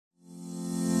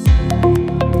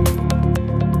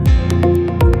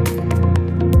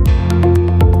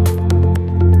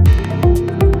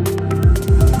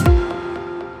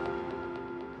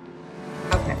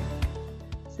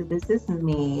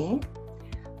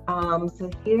So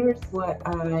here's what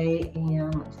I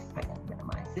am, let's see if I can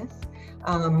minimize this.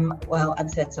 Well,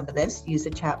 I've said some of this, use the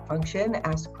chat function,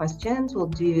 ask questions. We'll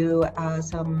do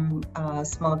some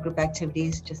small group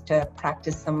activities just to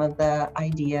practice some of the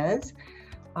ideas.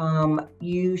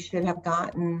 You should have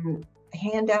gotten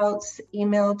handouts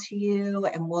emailed to you,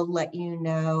 and we'll let you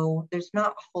know. There's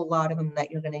not a whole lot of them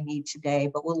that you're going to need today,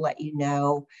 but we'll let you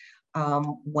know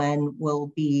when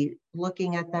we'll be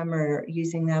looking at them or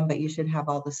using them, but you should have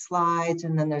all the slides.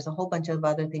 And then there's a whole bunch of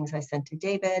other things I sent to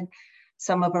David.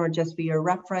 Some of them are just for your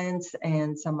reference,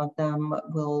 and some of them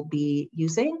we'll be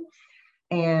using.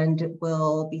 And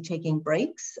we'll be taking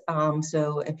breaks.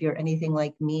 So if you're anything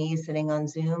like me sitting on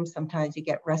Zoom, sometimes you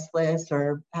get restless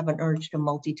or have an urge to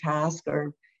multitask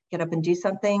or get up and do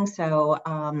something. So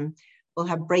we'll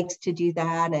have breaks to do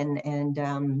that,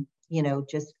 and you know,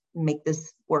 just make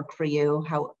this work for you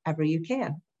however you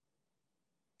can.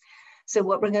 So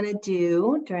what we're going to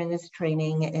do during this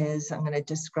training is I'm going to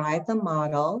describe the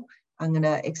model. I'm going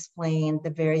to explain the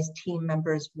various team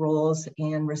members' roles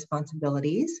and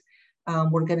responsibilities.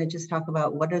 We're going to just talk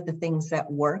about what are the things that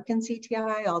work in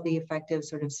CTI, all the effective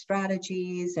sort of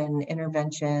strategies and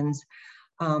interventions.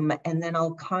 And then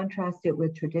I'll contrast it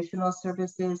with traditional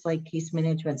services like case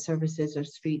management services or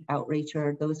street outreach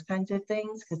or those kinds of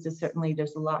things, because certainly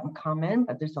there's a lot in common,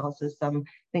 but there's also some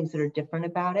things that are different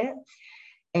about it.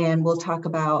 And we'll talk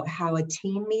about how a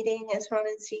team meeting is run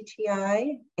in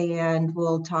CTI. And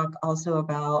we'll talk also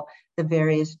about the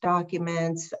various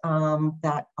documents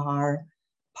that are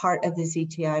part of the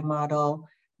CTI model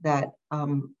that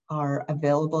are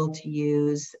available to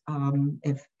use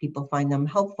if people find them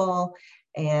helpful.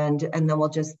 And then we'll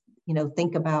just, you know,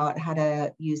 think about how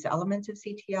to use elements of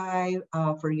CTI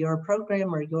for your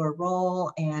program or your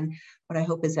role. And what I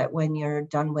hope is that when you're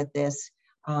done with this,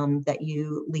 that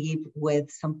you leave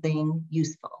with something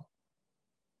useful.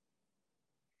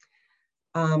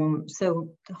 So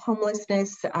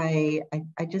homelessness, I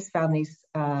just found these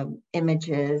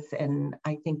images, and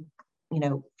I think, you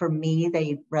know, for me,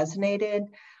 they resonated,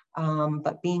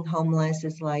 but being homeless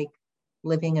is like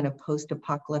living in a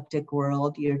post-apocalyptic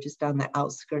world. You're just on the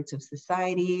outskirts of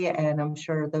society, and I'm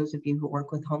sure those of you who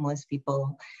work with homeless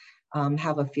people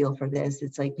have a feel for this.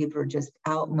 It's like people are just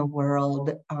out in the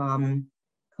world,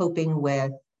 coping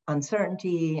with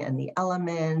uncertainty and the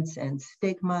elements and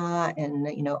stigma and,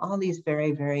 you know, all these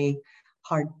very, very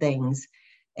hard things.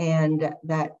 And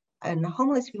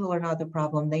homeless people are not the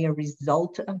problem. They are a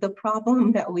result of the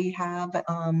problem that we have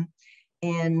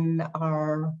in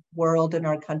our world, in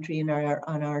our country, in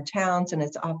our towns. And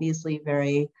it's obviously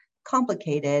very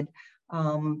complicated.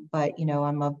 But, you know,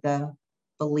 I'm of the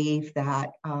belief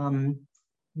that, you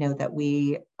know, that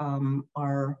we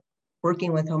are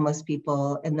working with homeless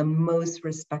people in the most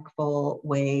respectful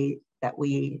way that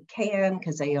we can,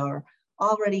 because they are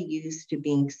already used to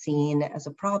being seen as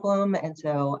a problem. And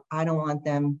so I don't want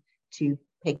them to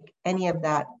pick any of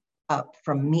that up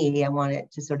from me. I want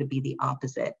it to sort of be the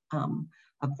opposite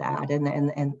of that.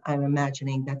 And I'm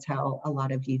imagining that's how a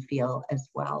lot of you feel as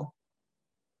well.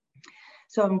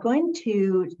 So I'm going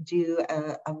to do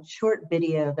a short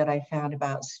video that I found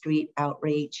about street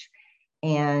outreach,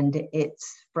 and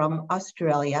it's from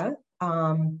Australia.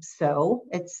 So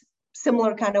it's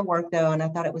similar kind of work though, and I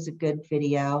thought it was a good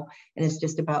video, and it's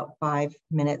just about 5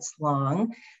 minutes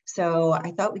long. So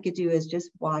I thought we could do is just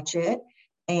watch it,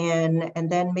 and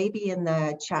then maybe in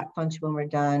the chat function when we're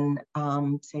done,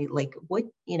 say like, what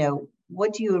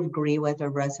do you agree with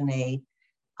or resonate?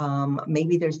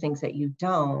 Maybe there's things that you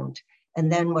don't. And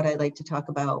then what I'd like to talk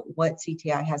about what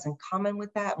CTI has in common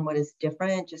with that and what is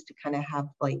different, just to kind of have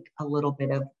like a little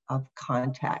bit of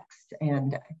context.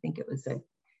 And I think it was a,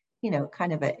 you know,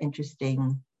 kind of an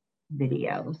interesting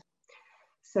video.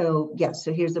 So yeah,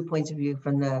 so here's the points of view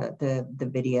from the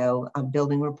video.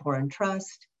 Building rapport and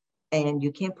trust, and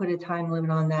you can't put a time limit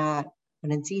on that.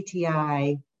 But in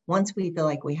CTI, once we feel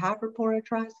like we have rapport and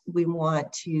trust, we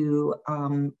want to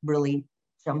really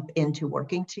jump into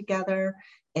working together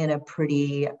in a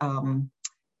pretty, you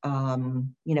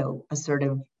know,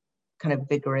 assertive, kind of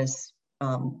vigorous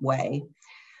way.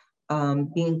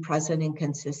 Being present and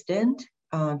consistent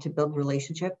to build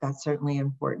relationship, that's certainly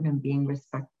important, and being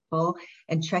respectful.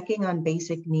 And checking on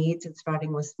basic needs and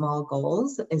starting with small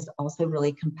goals is also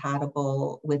really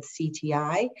compatible with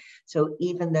CTI. So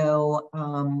even though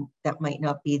that might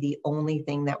not be the only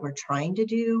thing that we're trying to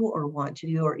do or want to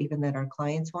do, or even that our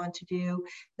clients want to do,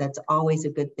 that's always a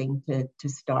good thing to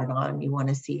start on. You want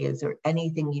to see, is there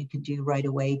anything you could do right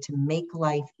away to make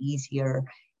life easier,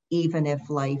 even if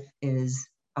life is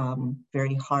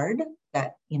very hard,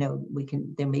 that, you know,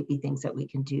 there may be things that we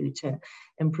can do to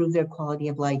improve their quality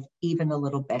of life even a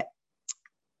little bit.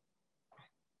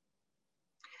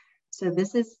 So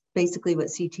this is basically what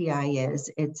CTI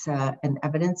is. It's an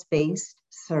evidence-based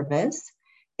service.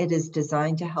 It is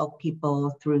designed to help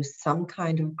people through some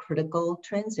kind of critical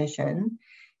transition.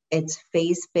 It's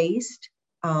phase-based,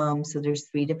 so there's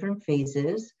 3 different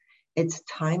phases. It's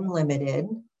time limited,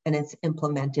 and it's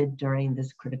implemented during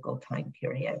this critical time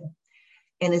period.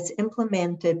 And it's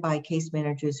implemented by case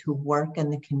managers who work in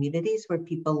the communities where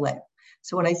people live.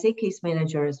 So when I say case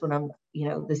managers, when I'm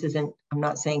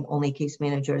not saying only case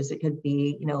managers. It could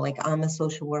be, you know, like I'm a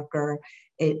social worker.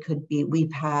 It could be,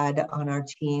 we've had on our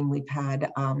team, we've had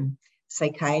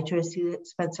psychiatrists who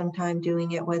spent some time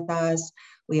doing it with us.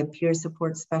 We have peer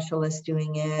support specialists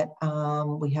doing it.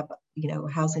 We have, you know,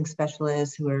 housing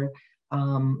specialists who are,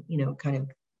 you know, kind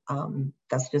of,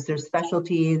 that's just their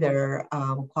specialty. They're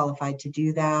qualified to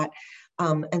do that.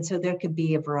 And so there could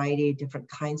be a variety of different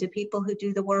kinds of people who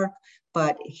do the work,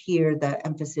 but here the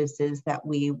emphasis is that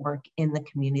we work in the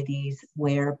communities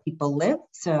where people live.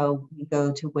 So we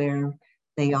go to where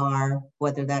they are,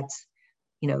 whether that's,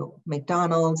 you know,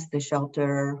 McDonald's, the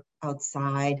shelter,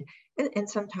 outside, and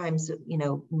sometimes, you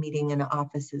know, meeting in an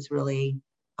office is really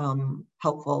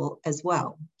helpful as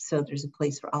well. So there's a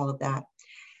place for all of that.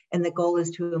 And the goal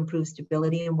is to improve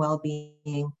stability and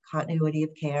well-being, continuity of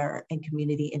care, and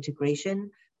community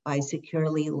integration by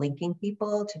securely linking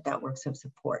people to networks of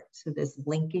support. So this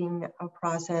linking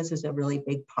process is a really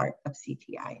big part of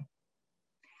CTI.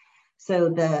 So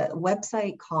the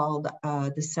website called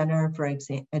the Center for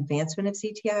Advancement of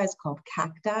CTI is called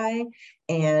CACTI,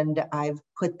 and I've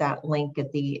put that link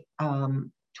at the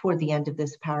toward the end of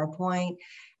this PowerPoint.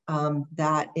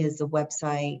 That is a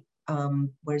website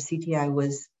where CTI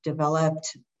was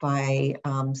developed by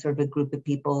sort of a group of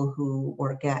people who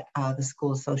work at the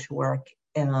School of Social Work.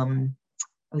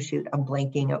 Oh shoot, I'm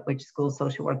blanking at which school of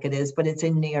social work it is, but it's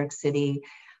in New York City.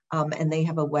 And they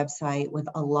have a website with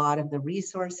a lot of the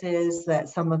resources, that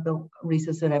some of the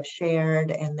resources that I've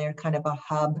shared, and they're kind of a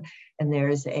hub. And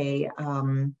there's a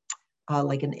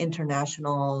like an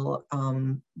international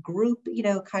group, you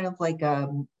know, kind of like a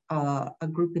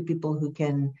group of people who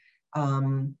can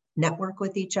network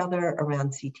with each other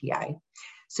around CTI.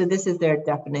 So this is their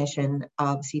definition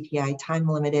of CTI: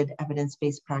 time-limited,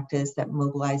 evidence-based practice that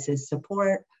mobilizes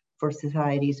support for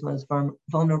society's most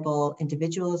vulnerable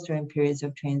individuals during periods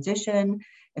of transition.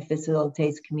 It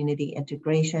facilitates community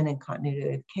integration and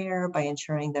continuity of care by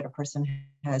ensuring that a person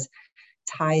has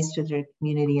ties to their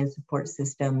community and support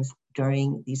systems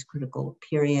during these critical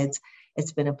periods.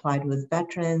 It's been applied with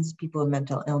veterans, people with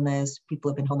mental illness, people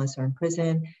who've been homeless or in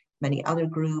prison, many other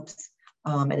groups,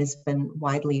 and it's been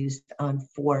widely used on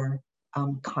 4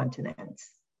 continents.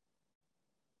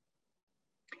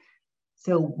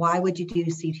 So why would you do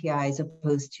CTI as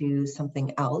opposed to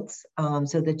something else?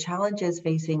 So the challenges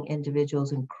facing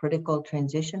individuals in critical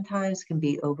transition times can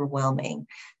be overwhelming.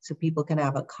 So people can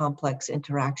have a complex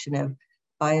interaction of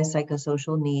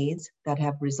biopsychosocial needs that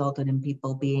have resulted in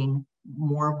people being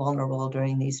more vulnerable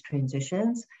during these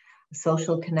transitions.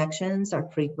 Social connections are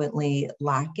frequently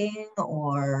lacking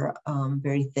or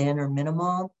very thin or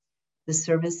minimal. The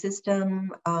service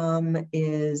system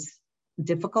is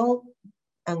difficult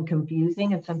and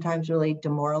confusing, and sometimes really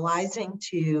demoralizing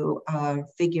to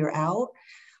figure out.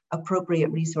 Appropriate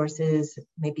resources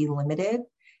may be limited,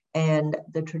 and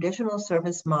the traditional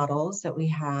service models that we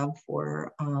have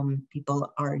for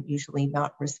people are usually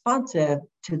not responsive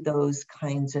to those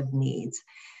kinds of needs.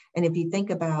 And if you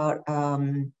think about,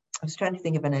 I was trying to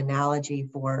think of an analogy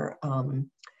for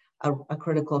a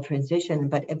critical transition,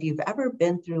 but if you've ever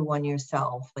been through one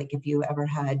yourself, like if you ever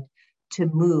had to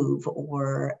move,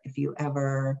 or if you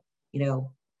ever, you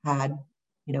know, had,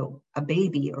 you know, a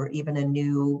baby or even a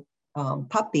new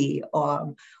puppy,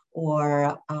 or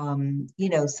you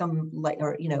know, some like,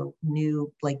 or, you know,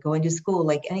 new, like going to school,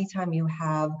 like anytime you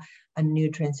have a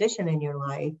new transition in your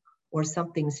life, or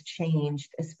something's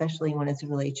changed, especially when it's a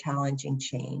really challenging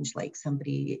change, like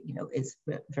somebody, you know, is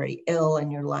very ill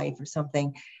in your life or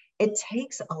something, it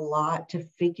takes a lot to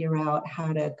figure out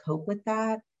how to cope with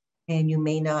that. And you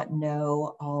may not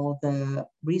know all the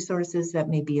resources that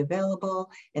may be available.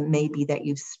 It may be that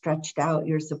you've stretched out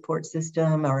your support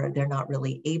system, or they're not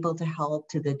really able to help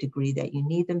to the degree that you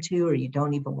need them to, or you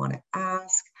don't even want to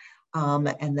ask.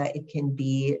 And that it can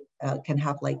be, can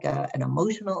have like an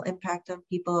emotional impact on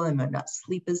people, and might not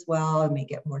sleep as well, and may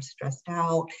get more stressed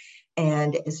out.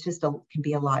 And it's just can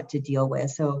be a lot to deal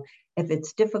with. So if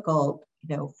it's difficult,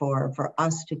 you know, for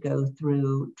us to go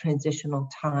through transitional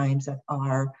times that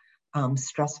are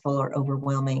stressful or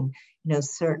overwhelming.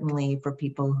 Certainly for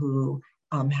people who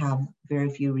have very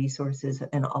few resources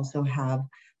and also have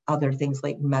other things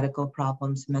like medical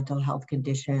problems, mental health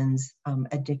conditions,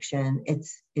 addiction,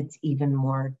 it's even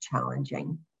more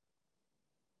challenging.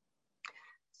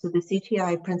 So the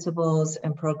CTI principles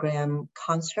and program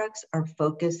constructs are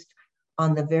focused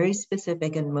on the very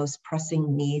specific and most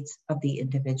pressing needs of the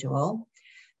individual.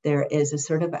 There is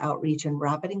assertive outreach and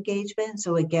rapid engagement.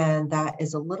 So again, that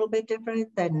is a little bit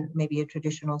different than maybe a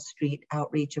traditional street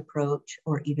outreach approach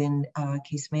or even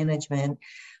case management,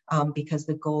 because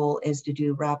the goal is to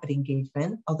do rapid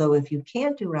engagement. Although if you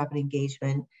can't do rapid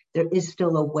engagement, there is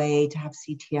still a way to have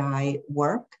CTI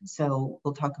work. So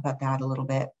we'll talk about that a little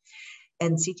bit.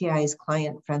 And CTI is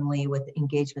client-friendly with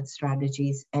engagement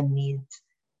strategies and needs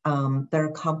that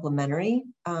are complementary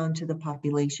to the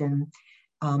population.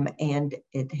 And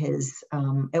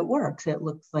it works. It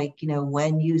looks like,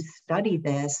 when you study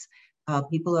this,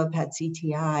 people who have had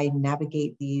CTI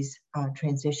navigate these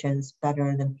transitions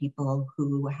better than people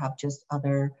who have just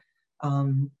other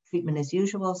treatment as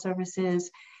usual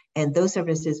services. And those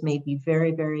services may be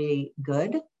very, very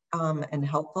good and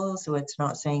helpful. So it's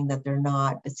not saying that they're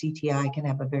not, but CTI can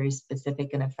have a very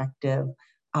specific and effective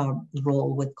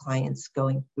role with clients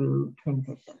going through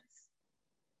transitions.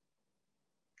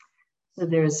 So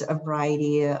there's a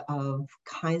variety of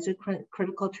kinds of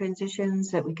critical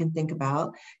transitions that we can think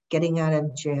about: getting out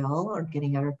of jail or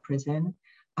getting out of prison,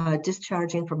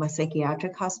 discharging from a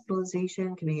psychiatric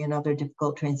hospitalization can be another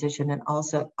difficult transition. And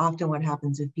also often what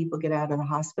happens is people get out of the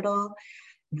hospital,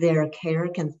 their care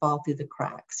can fall through the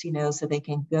cracks, so they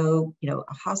can go,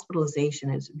 a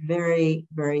hospitalization is very,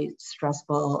 very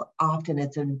stressful. Often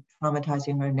it's a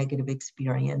traumatizing or a negative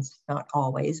experience, not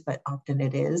always, but often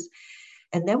it is.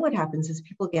 And then what happens is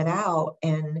people get out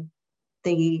and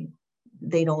they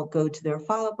don't go to their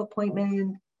follow-up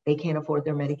appointment. They can't afford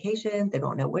their medication. They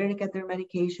don't know where to get their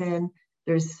medication.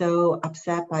 They're so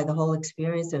upset by the whole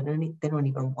experience that they don't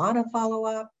even want to follow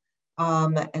up.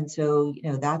 And so,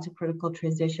 that's a critical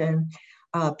transition.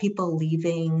 People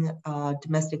leaving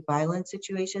domestic violence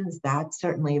situations, that's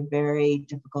certainly a very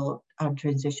difficult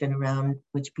transition around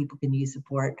which people can use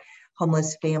support.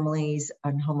 Homeless families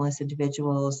and homeless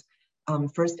individuals.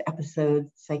 First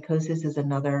episode psychosis is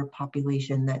another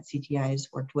population that CTI has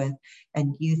worked with,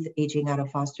 and youth aging out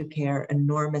of foster care,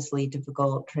 enormously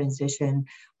difficult transition.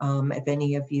 If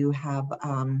any of you have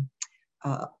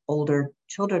older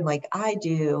children like I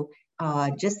do,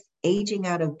 just aging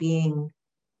out of being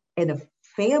in a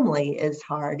family is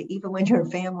hard. Even when your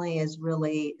family is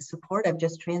really supportive,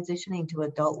 just transitioning to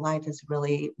adult life is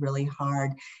really, really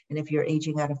hard. And if you're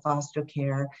aging out of foster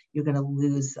care, you're going to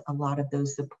lose a lot of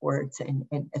those supports. And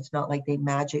it's not like they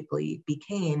magically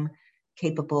became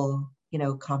capable,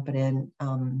 competent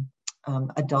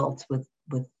adults with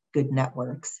good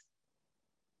networks.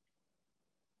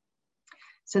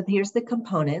 So here's the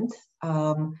components.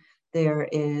 There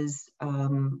is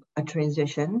a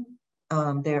transition.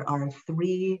 There are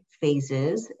 3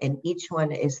 phases, and each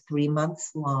one is 3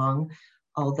 months long.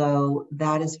 Although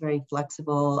that is very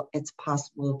flexible, it's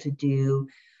possible to do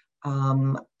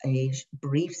a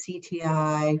brief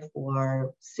CTI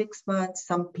for 6 months.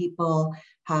 Some people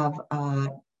have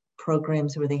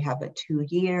programs where they have a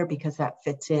 2-year because that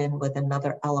fits in with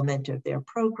another element of their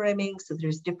programming. So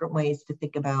there's different ways to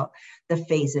think about the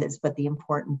phases, but the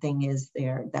important thing is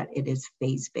that it is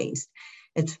phase-based.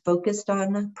 It's focused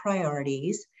on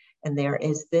priorities, and there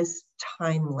is this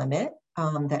time limit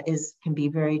that can be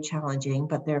very challenging,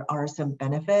 but there are some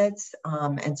benefits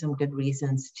and some good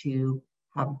reasons to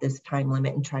have this time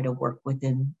limit and try to work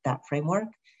within that framework.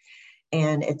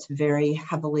 And it's very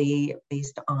heavily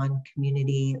based on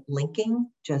community linking,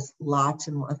 just lots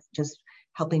and lots, just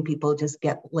helping people just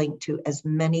get linked to as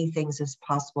many things as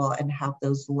possible and have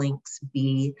those links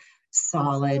be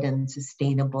solid and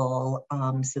sustainable,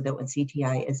 so that when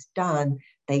CTI is done,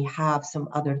 they have some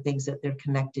other things that they're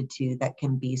connected to that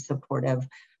can be supportive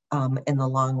in the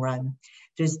long run.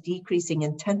 There's decreasing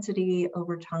intensity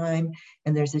over time,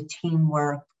 and there's a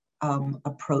teamwork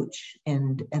approach.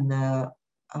 And the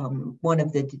one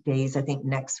of the days, I think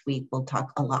next week, we'll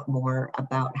talk a lot more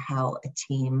about how a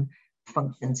team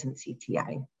functions in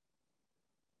CTI.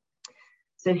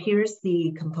 So here's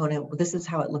the component. This is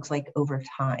how it looks like over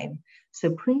time.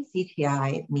 So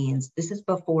pre-CTI means this is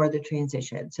before the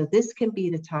transition. So this can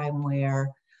be the time where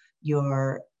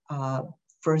you're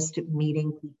first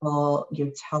meeting people,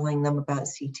 you're telling them about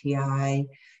CTI,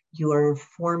 you're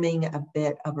forming a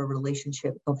bit of a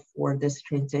relationship before this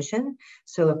transition.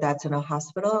 So if that's in a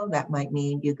hospital, that might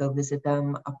mean you go visit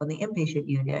them up on the inpatient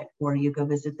unit, or you go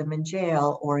visit them in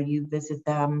jail, or you visit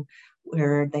them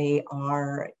where they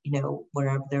are,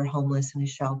 wherever they're homeless in a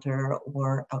shelter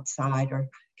or outside or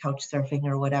couch surfing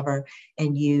or whatever,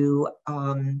 and you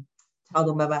tell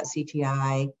them about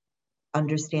CTI,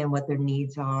 understand what their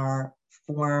needs are,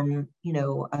 form,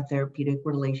 a therapeutic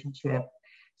relationship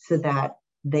so that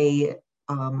they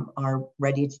are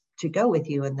ready to go with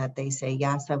you, and that they say,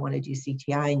 yes, I want to do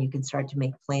CTI, and you can start to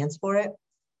make plans for it.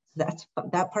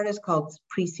 That part is called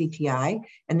pre-CTI,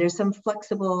 and there's some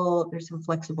flexible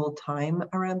time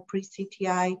around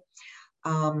pre-CTI.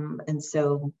 And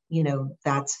so,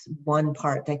 that's one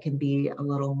part that can be a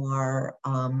little more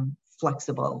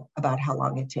flexible about how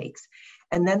long it takes.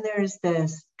 And then there's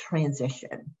this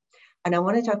transition. And I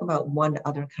want to talk about one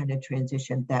other kind of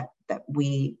transition that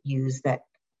we use that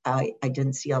I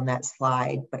didn't see on that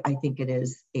slide, but I think it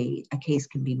is a case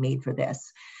can be made for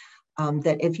this.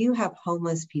 That if you have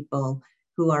homeless people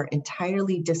who are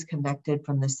entirely disconnected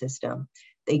from the system,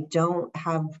 they don't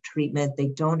have treatment, they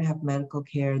don't have medical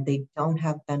care, they don't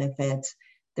have benefits,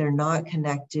 they're not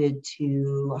connected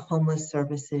to homeless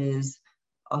services,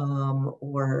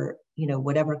 or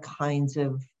whatever kinds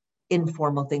of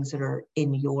informal things that are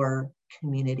in your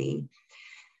community,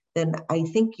 then I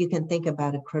think you can think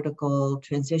about a critical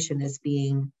transition as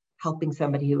being helping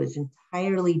somebody who is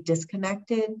entirely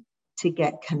disconnected to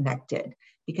get connected.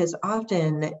 Because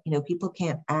often, people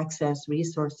can't access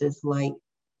resources like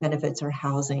benefits or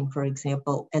housing, for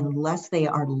example, unless they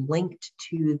are linked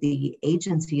to the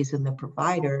agencies and the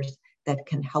providers that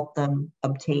can help them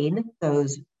obtain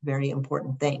those very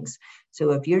important things.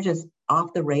 So if you're just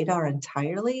off the radar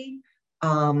entirely,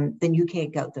 then you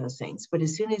can't get those things. But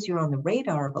as soon as you're on the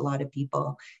radar of a lot of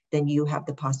people, then you have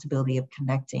the possibility of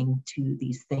connecting to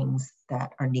these things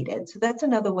that are needed. So that's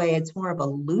another way. It's more of a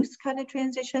loose kind of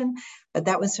transition, but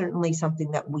that was certainly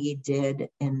something that we did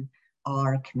in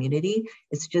our community.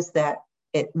 It's just that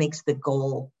it makes the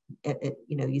goal,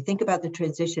 you think about the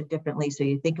transition differently, so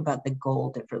you think about the goal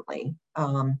differently.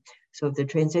 So if the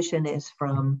transition is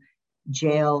from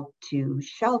jail to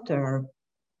shelter,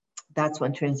 that's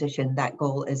one transition. That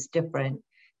goal is different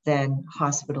than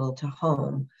hospital to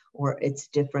home, or it's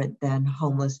different than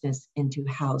homelessness into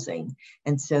housing.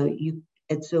 And so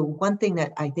one thing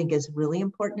that I think is really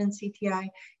important in CTI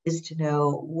is to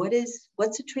know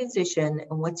what's a transition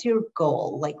and what's your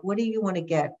goal? Like, what do you want to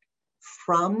get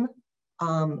from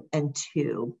and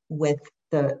to with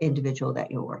the individual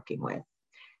that you're working with?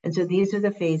 And so these are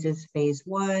the phases. Phase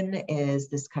 1 is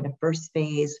this kind of first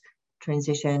phase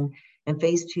transition. And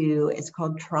phase 2 is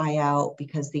called tryout,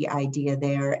 because the idea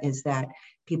there is that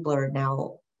people are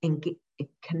now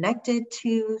connected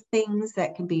to things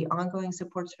that can be ongoing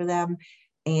supports for them.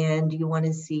 And you want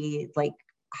to see, like,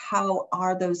 how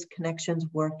are those connections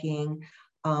working?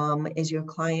 Is your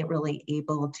client really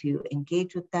able to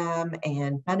engage with them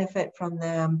and benefit from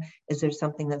them? Is there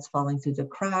something that's falling through the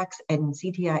cracks? And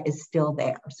CTI is still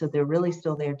there. So they're really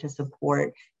still there to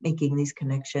support making these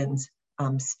connections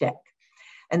stick.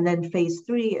 And then phase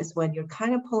 3 is when you're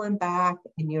kind of pulling back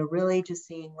and you're really just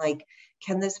seeing, like,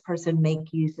 can this person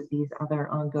make use of these other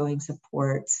ongoing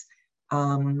supports?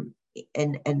 And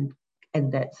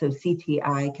that so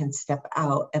CTI can step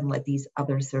out and let these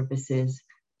other services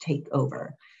take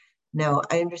over. Now,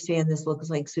 I understand this looks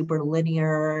like super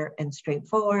linear and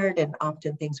straightforward, and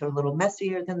often things are a little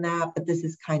messier than that, but this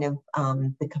is kind of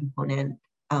the component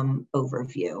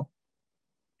overview.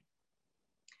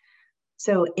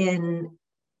 So in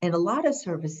a lot of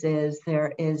services,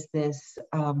 there is this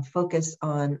focus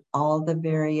on all the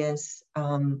various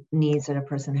needs that a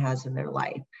person has in their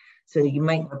life. So you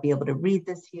might not be able to read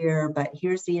this here, but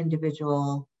here's the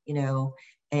individual,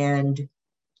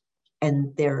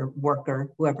 and their worker,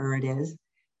 whoever it is,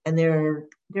 and they're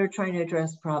trying to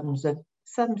address problems of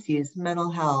substance use,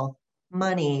 mental health,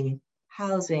 money,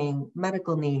 housing,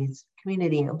 medical needs,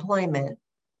 community, employment,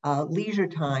 leisure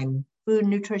time, food,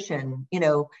 nutrition,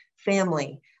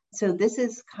 family. So this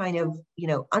is kind of,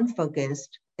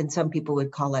 unfocused, and some people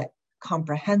would call it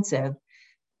comprehensive,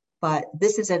 but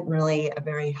this isn't really a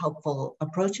very helpful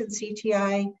approach in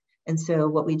CTI. And so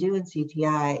what we do in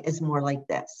CTI is more like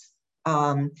this.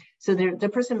 So the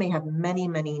person may have many,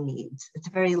 many needs. It's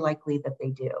very likely that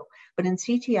they do. But in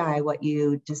CTI, what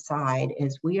you decide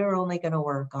is we are only going to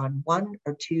work on 1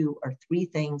 or 2 or 3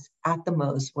 things at the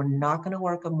most. We're not going to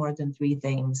work on more than 3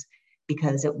 things,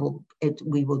 because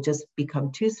we will just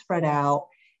become too spread out,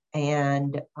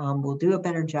 and we'll do a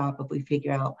better job if we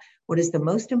figure out what is the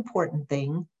most important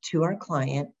thing to our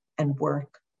client and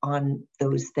work on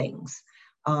those things.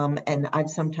 And I've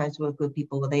sometimes worked with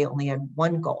people where they only had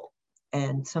 1 goal,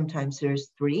 and sometimes there's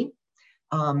 3.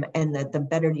 And that the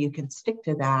better you can stick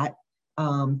to that,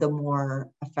 the more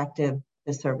effective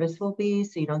the service will be,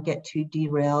 so you don't get too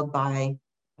derailed by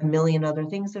a million other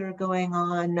things that are going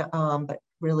on, but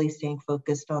really staying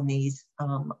focused on these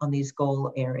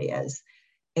goal areas.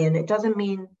 And it doesn't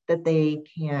mean that they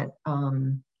can't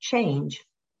change,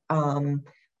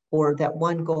 or that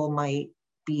one goal might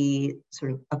be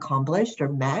sort of accomplished or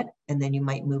met, and then you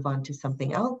might move on to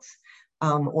something else,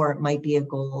 or it might be a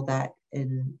goal that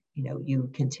you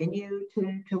continue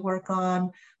to work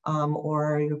on,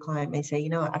 or your client may say,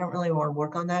 I don't really want to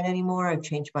work on that anymore. I've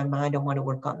changed my mind. I want to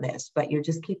work on this. But you're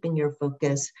just keeping your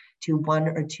focus to 1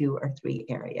 or 2 or 3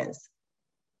 areas.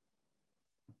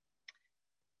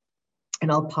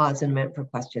 And I'll pause in a minute for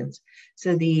questions.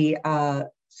 So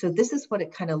this is what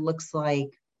it kind of looks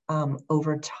like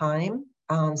over time.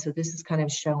 So this is kind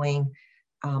of showing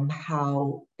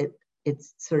how it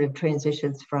sort of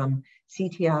transitions from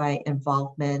CTI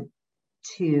involvement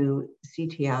to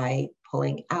CTI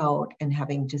pulling out and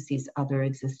having just these other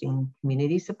existing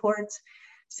community supports.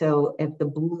 So if the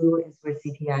blue is where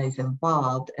CTI is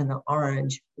involved and the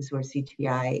orange is where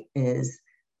CTI is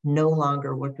no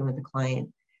longer working with the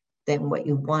client, then what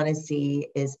you want to see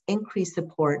is increased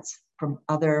supports from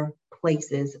other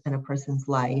places in a person's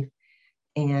life,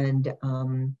 and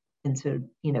so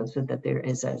so that there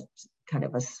is a kind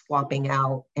of a swapping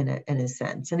out in a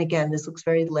sense. And again, this looks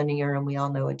very linear, and we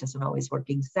all know it doesn't always work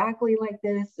exactly like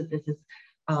this. So this is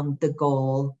the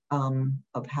goal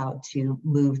of how to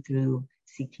move through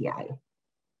CTI.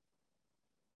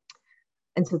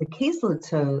 And so the caseload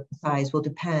size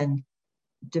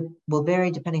will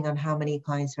vary depending on how many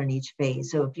clients are in each phase.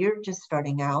 So if you're just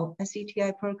starting out a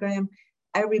CTI program,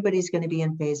 everybody's going to be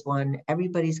in phase 1.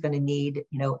 Everybody's going to need,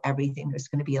 everything. There's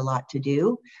going to be a lot to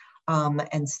do.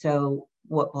 And so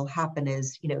what will happen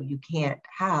is, you can't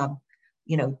have,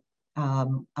 a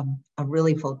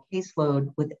really full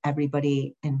caseload with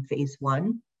everybody in phase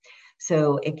 1.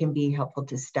 So it can be helpful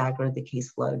to stagger the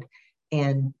caseload.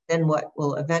 And then what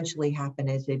will eventually happen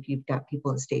is if you've got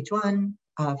people in stage 1,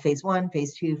 phase 1,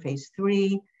 phase 2, phase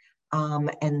 3,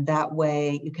 and that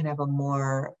way you can have a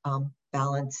more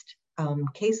balanced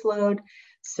caseload.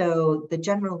 So the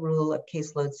general rule of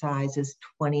caseload size is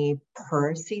 20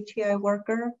 per CTI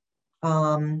worker.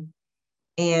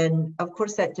 And of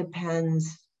course that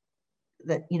depends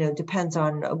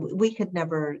on, we could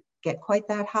never get quite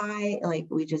that high. Like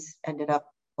we just ended up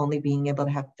only being able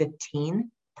to have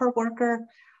 15 per worker.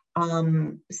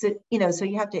 So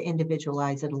you have to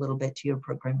individualize it a little bit to your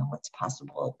program and what's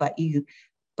possible, but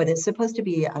it's supposed to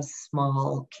be a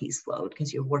small caseload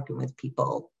because you're working with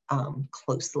people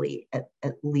closely, at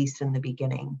least in the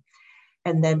beginning.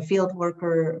 And then field work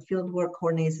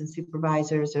coordinators and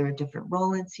supervisors are a different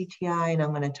role in CTI, and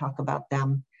I'm going to talk about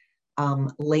them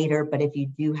later. But if you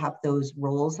do have those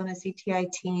roles on a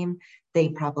CTI team, they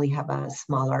probably have a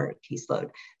smaller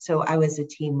caseload. So I was a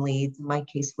team lead. My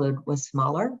caseload was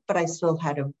smaller, but I still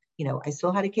had a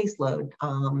caseload.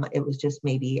 It was just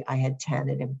maybe I had 10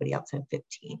 and everybody else had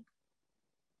 15.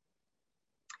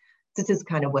 This is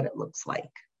kind of what it looks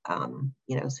like.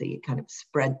 So you kind of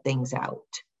spread things out.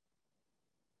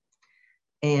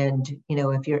 And,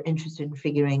 if you're interested in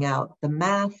figuring out the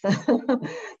math,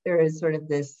 there is sort of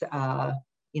this,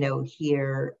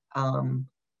 here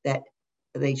that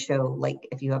they show, like,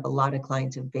 if you have a lot of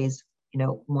clients in phase,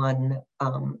 1,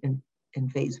 in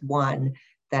phase 1,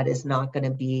 that is not going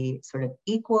to be sort of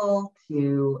equal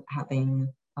to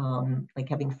having,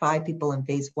 having 5 people in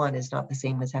phase 1 is not the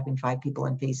same as having 5 people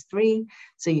in phase 3.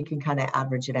 So you can kind of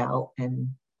average it out and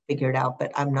figure it out,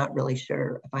 but I'm not really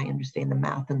sure if I understand the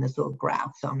math in this little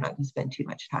graph, so I'm not going to spend too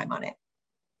much time on it.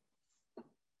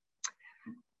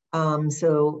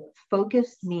 So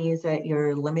focus means that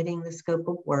you're limiting the scope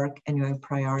of work and you're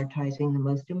prioritizing the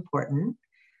most important.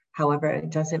 However, it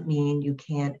doesn't mean you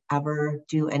can't ever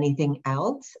do anything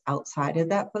else outside of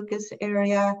that focus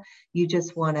area. You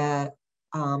just want to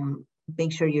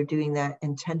make sure you're doing that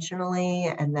intentionally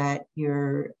and that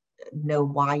you know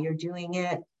why you're doing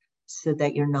it, so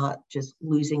that you're not just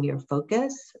losing your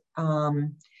focus.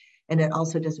 And it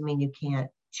also doesn't mean you can't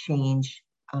change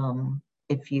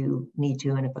if you need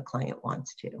to and if a client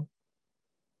wants to.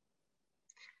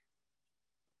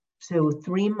 So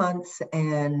 3 months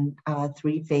and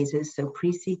 3 phases. So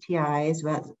pre-CTI is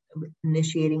about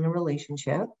initiating a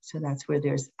relationship. So that's where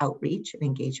there's outreach and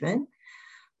engagement.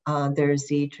 There's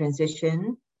the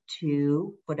transition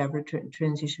to whatever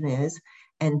transition is.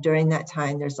 And during that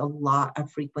time, there's a lot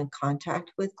of frequent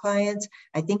contact with clients.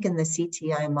 I think in the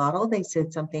CTI model, they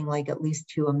said something like at least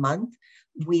 2 a month.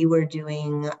 We were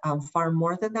doing far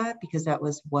more than that because that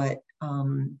was what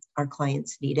our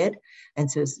clients needed.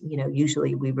 And so,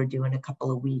 usually we were doing a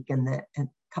couple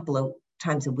of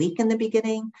times a week in the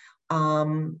beginning.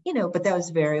 But that was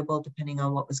variable depending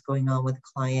on what was going on with the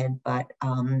client. But,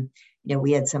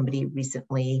 we had somebody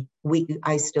recently,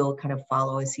 I still kind of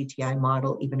follow a CTI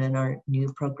model, even in our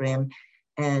new program.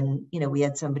 And, we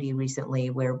had somebody recently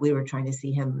where we were trying to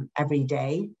see him every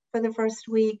day for the first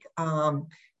week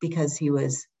because he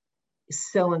was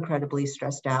so incredibly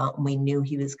stressed out. And we knew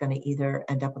he was going to either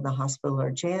end up in the hospital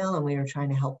or jail. And we were trying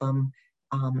to help him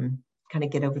kind of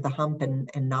get over the hump and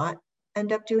not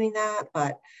end up doing that.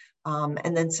 But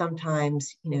and then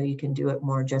sometimes, you can do it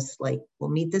more just like, we'll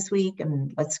meet this week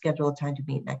and let's schedule a time to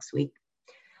meet next week.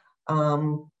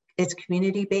 It's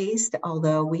community-based,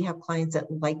 although we have clients that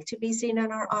like to be seen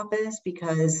in our office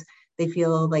because they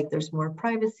feel like there's more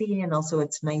privacy, and also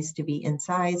it's nice to be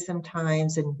inside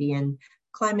sometimes and be in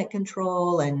climate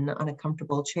control and on a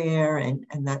comfortable chair and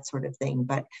that sort of thing.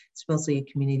 But it's mostly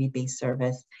a community-based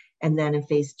service. And then in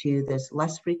phase 2, there's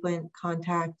less frequent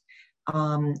contact.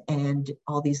 And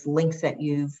all these links that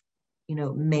you've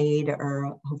made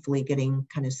are hopefully getting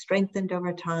kind of strengthened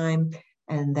over time,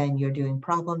 and then you're doing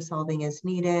problem solving as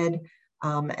needed.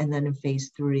 And then in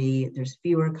phase 3, there's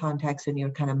fewer contacts and you're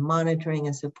kind of monitoring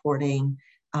and supporting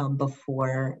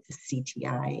before the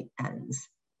CTI ends.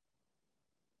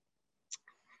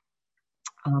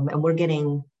 And we're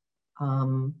getting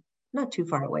not too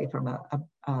far away from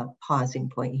a pausing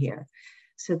point here.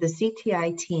 So the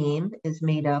CTI team is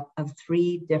made up of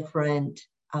 3 different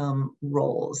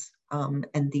roles,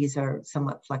 and these are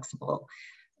somewhat flexible.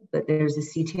 But there's a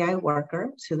CTI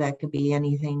worker, so that could be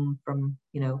anything from,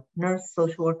 nurse,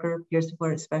 social worker, peer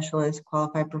support specialist,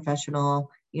 qualified professional,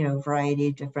 variety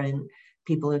of different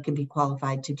people that can be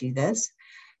qualified to do this.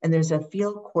 And there's a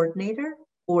field coordinator,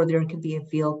 or there could be a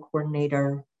field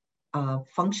coordinator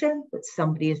function, but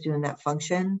somebody is doing that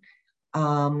function.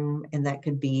 And that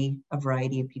could be a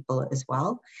variety of people as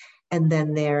well. And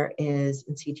then there is,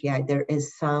 in CTI, there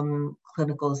is some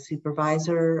clinical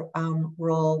supervisor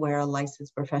role where a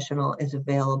licensed professional is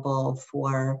available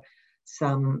for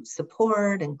some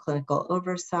support and clinical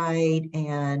oversight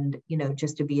and,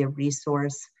 just to be a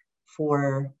resource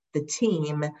for the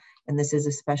team. And this is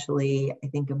especially, I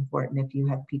think, important if you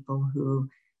have people who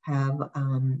have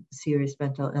serious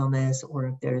mental illness, or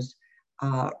if there's,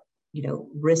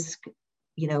 risk,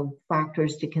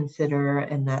 factors to consider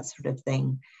and that sort of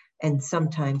thing. And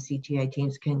sometimes CTI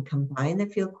teams can combine the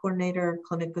field coordinator,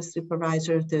 clinical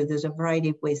supervisor. There's a variety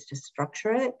of ways to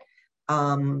structure it,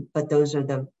 but those are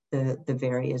the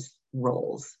various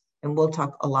roles. And we'll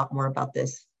talk a lot more about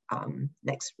this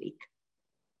next week.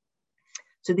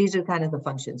 So these are kind of the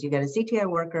functions. You got a CTI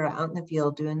worker out in the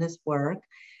field doing this work,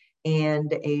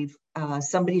 and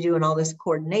somebody doing all this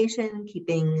coordination,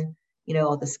 keeping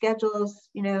all the schedules,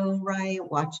 right,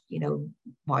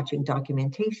 watching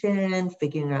documentation,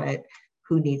 figuring out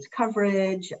who needs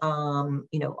coverage,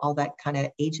 all that kind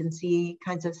of agency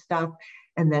kinds of stuff,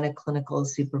 and then a clinical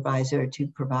supervisor to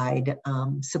provide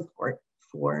support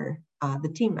for the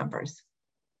team members.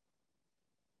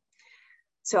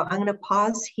 So I'm going to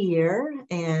pause here,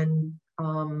 and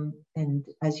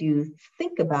as you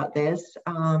think about this,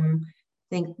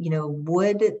 think,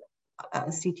 would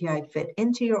CTI fit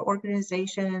into your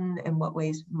organization? In what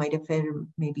ways might it fit or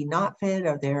maybe not fit?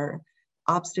 Are there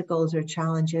obstacles or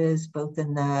challenges both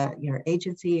in your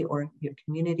agency or your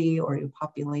community or your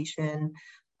population?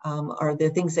 Are there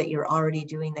things that you're already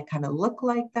doing that kind of look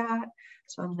like that?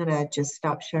 So I'm going to just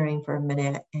stop sharing for a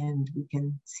minute and we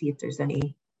can see if there's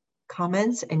any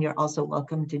comments, and you're also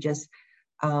welcome to just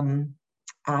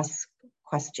ask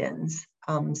questions.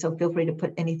 So feel free to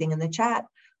put anything in the chat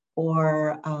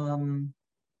or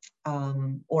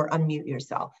unmute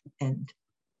yourself and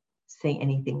say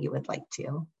anything you would like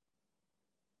to.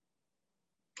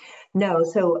 No,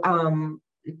 so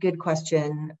good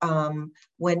question.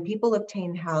 When people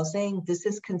obtain housing, this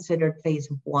is considered phase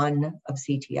 1 of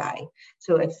CTI.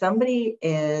 So if somebody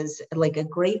is like a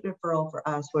great referral for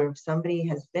us, where if somebody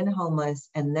has been homeless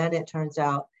and then it turns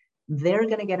out they're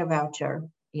going to get a voucher,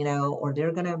 or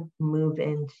they're going to move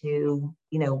into,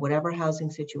 whatever housing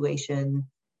situation,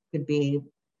 could be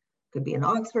an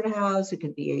Oxford house, it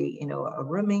could be, a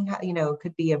rooming, it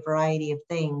could be a variety of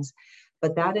things,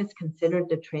 but that is considered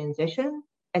the transition.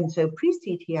 And so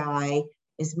pre-CTI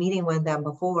is meeting with them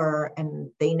before, and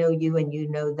they know you and you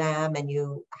know them, and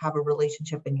you have a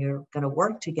relationship and you're going to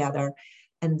work together.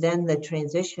 And then the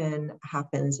transition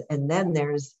happens, and then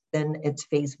it's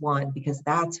phase 1, because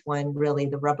that's when really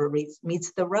the rubber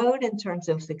meets the road in terms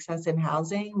of success in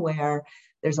housing, where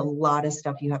there's a lot of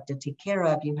stuff you have to take care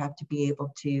of. You have to be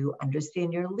able to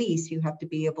understand your lease. You have to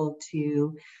be able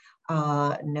to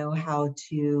know how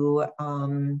to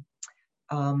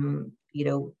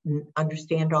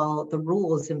understand all the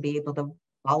rules and be able to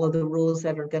follow the rules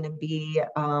that are going to be,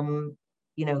 that are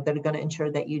going to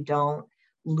ensure that you don't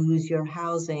lose your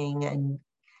housing, and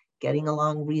getting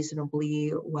along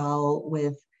reasonably well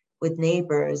with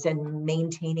neighbors, and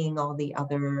maintaining all the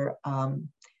other,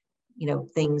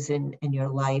 things in your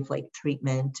life, like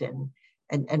treatment,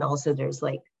 and also there's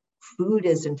like food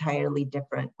is entirely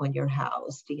different when you're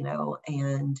housed,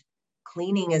 and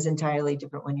cleaning is entirely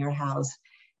different when you're housed.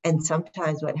 And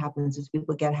sometimes what happens is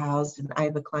people get housed, and I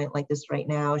have a client like this right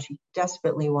now. She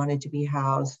desperately wanted to be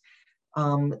housed.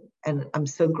 And I'm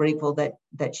so grateful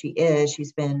that she is.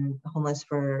 She's been homeless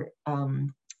for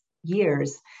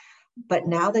years. But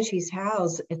now that she's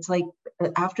housed, it's like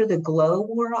after the glow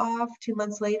wore off 2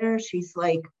 months later, she's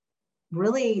like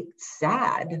really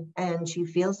sad, and she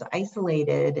feels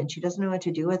isolated, and she doesn't know what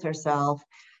to do with herself.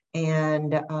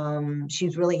 And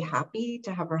she's really happy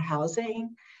to have her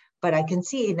housing. But I can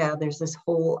see now there's this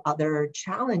whole other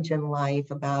challenge in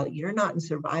life about you're not in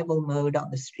survival mode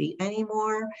on the street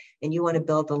anymore, and you want to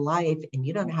build a life, and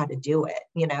you don't know how to do it,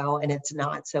 and it's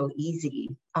not so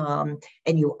easy. And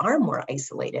you are more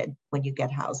isolated when you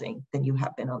get housing than you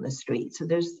have been on the street. So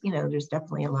there's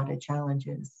definitely a lot of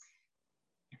challenges.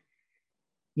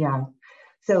 Yeah.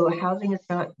 So housing is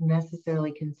not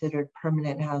necessarily considered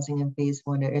permanent housing in phase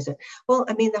one, or is it? Well,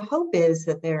 I mean, the hope is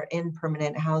that they're in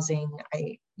permanent housing.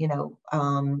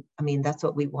 That's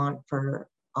what we want for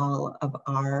all of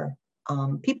our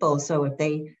people. So if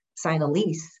they sign a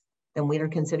lease, then we are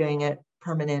considering it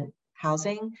permanent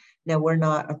housing. Now, we're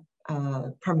not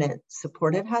a permanent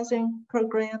supportive housing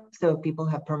program. So if people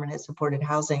have permanent supported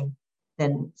housing,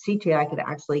 then CTI could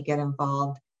actually get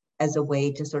involved as a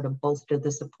way to sort of bolster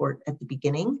the support at the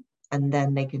beginning. And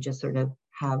then they could just sort of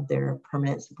have their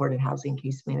permanent supported housing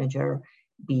case manager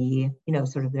be,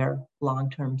 sort of their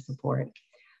long-term support.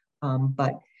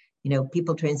 But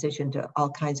people transition to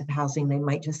all kinds of housing. They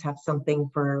might just have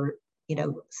something for,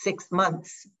 6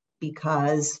 months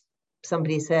because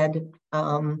somebody said,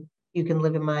 you can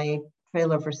live in my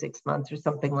trailer for 6 months or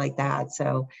something like that.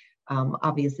 So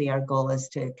obviously our goal is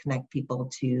to connect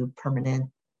people to permanent,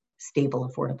 stable,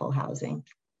 affordable housing.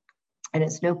 And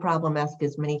it's no problem. Ask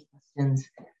as many questions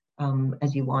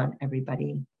as you want,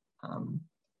 everybody.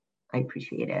 I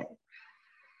appreciate it.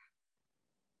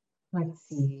 Let's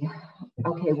see.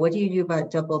 Okay, what do you do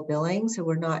about double billing? So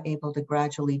we're not able to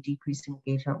gradually decrease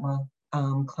engagement while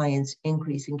clients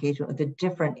increase engagement with a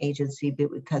different agency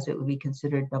because it would be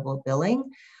considered double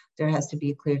billing. There has to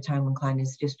be a clear time when client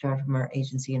is discharged from our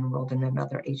agency and enrolled in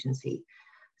another agency.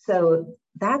 So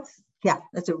that's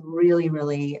a really,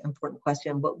 really important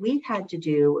question. What we had to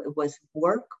do was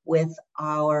work with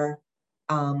our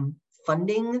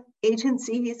funding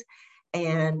agencies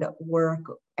and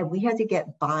we had to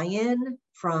get buy-in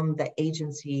from the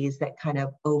agencies that kind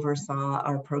of oversaw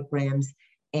our programs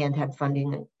and had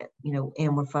funding,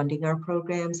 and were funding our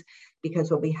programs, because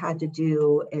what we had to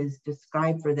do is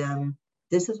describe for them,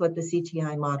 this is what the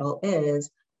CTI model is.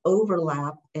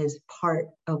 Overlap is part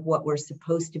of what we're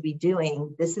supposed to be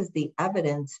doing. This is the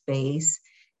evidence base,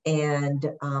 and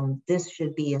this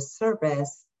should be a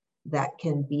service that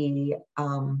can be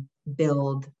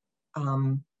billed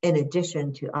in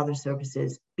addition to other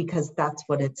services, because that's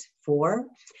what it's for.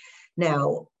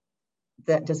 Now,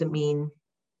 that doesn't mean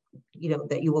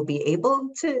that you will be able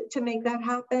to make that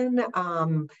happen,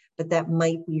 but that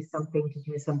might be something to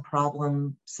do some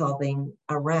problem solving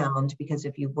around, because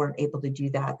if you weren't able to do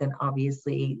that, then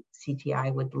obviously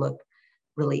CTI would look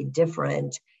really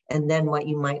different. And then what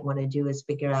you might want to do is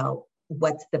figure out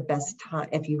what's the best time.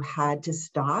 If you had to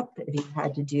stop, if you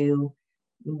had to do,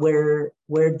 we're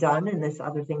done and this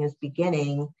other thing is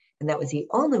beginning, and that was the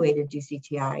only way to do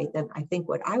CTI, then I think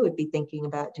what I would be thinking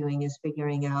about doing is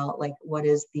figuring out, like, what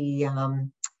is the,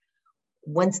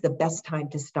 when's the best time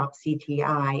to stop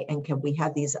CTI, and can we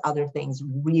have these other things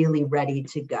really ready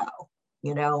to go,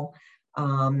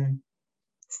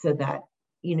 so that,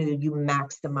 you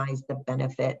maximize the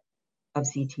benefit of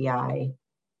CTI,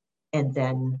 and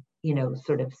then,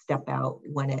 sort of step out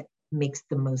when it makes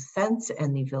the most sense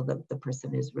and you feel that the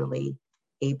person is really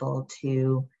able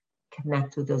to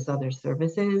connect with those other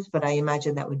services. But I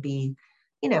imagine that would be,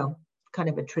 kind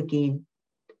of a tricky,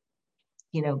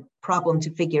 problem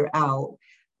to figure out.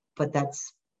 But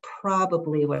that's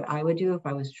probably what I would do if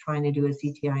I was trying to do a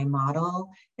CTI model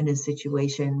in a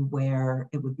situation where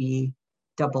it would be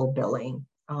double billing.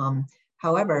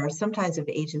 However, sometimes if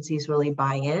agencies really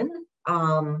buy in,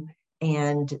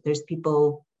 and there's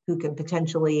people who can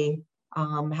potentially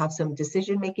have some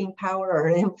decision-making power or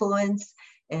influence,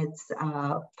 it's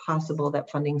possible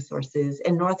that funding sources,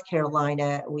 in North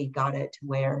Carolina, we got it to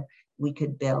where, we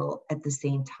could bill at the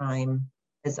same time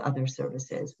as other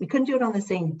services. We couldn't do it on the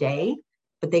same day,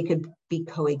 but they could be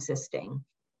coexisting.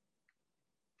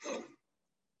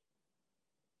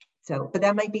 So, but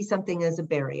that might be something as a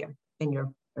barrier in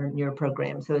your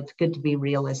program. So it's good to be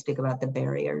realistic about the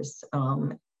barriers,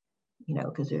 you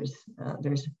know, because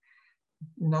there's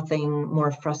nothing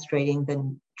more frustrating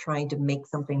than trying to make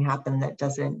something happen that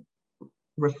doesn't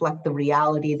reflect the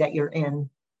reality that you're in.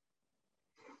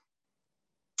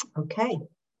 Okay.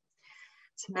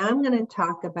 So now I'm going to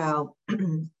talk about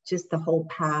just the whole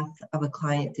path of a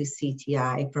client through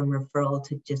CTI from referral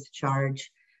to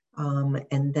discharge.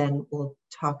 And then we'll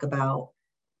talk about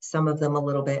some of them a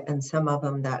little bit, and some of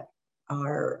them that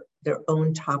are their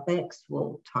own topics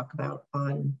we'll talk about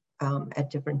on at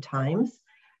different times.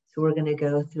 So we're going to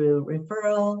go through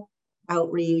referral,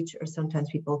 outreach, or sometimes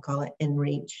people call it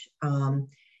in-reach,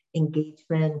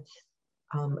 engagement,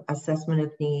 assessment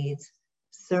of needs,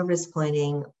 service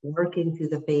planning, working through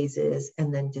the phases,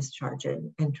 and then discharge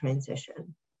and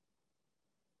transition.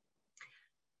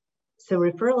 So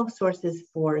referral sources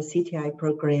for CTI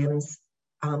programs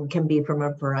can be from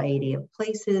a variety of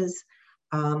places.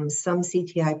 Some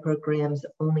CTI programs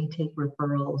only take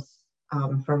referrals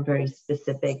from very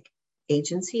specific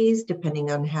agencies,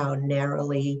 depending on how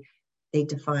narrowly they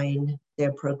define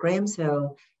their program.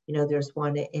 So, you know, there's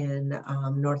one in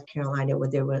North Carolina where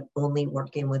they were only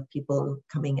working with people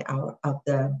coming out of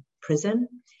the prison.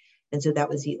 And so that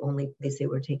was the only place they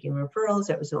were taking referrals.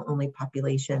 That was the only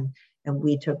population. And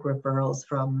we took referrals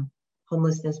from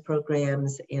homelessness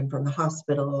programs and from the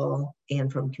hospital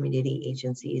and from community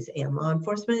agencies and law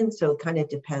enforcement. So it kind of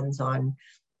depends on,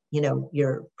 you know,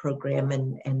 your program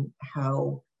and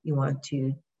how you want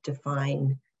to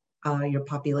define your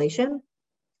population.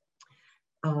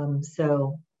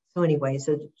 So anyway,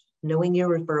 so knowing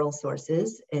your referral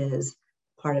sources is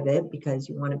part of it, because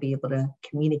you want to be able to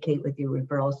communicate with your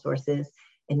referral sources.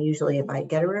 And usually if I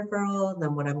get a referral,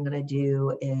 then what I'm going to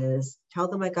do is tell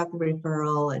them I got the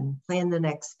referral and plan the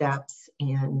next steps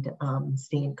and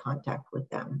stay in contact with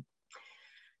them.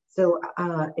 So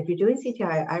if you're doing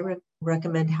CTI, I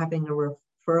recommend having a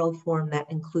referral form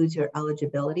that includes your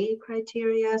eligibility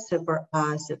criteria. So for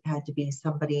us, it had to be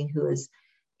somebody who is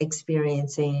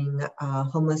experiencing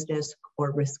homelessness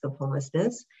or risk of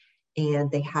homelessness.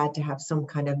 And they had to have some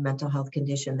kind of mental health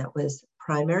condition that was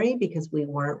primary, because we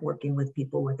weren't working with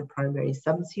people with a primary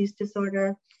substance use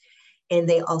disorder. And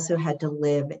they also had to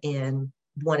live in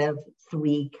one of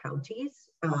 3 counties.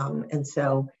 And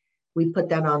so we put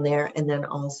that on there, and then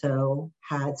also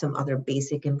had some other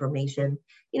basic information.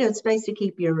 You know, it's nice to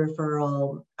keep your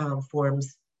referral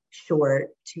forms short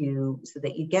so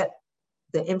that you get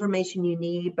the information you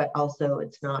need, but also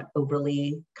it's not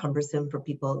overly cumbersome for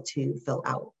people to fill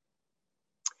out.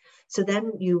 So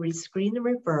then you rescreen the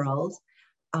referrals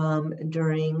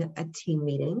during a team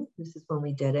meeting. This is when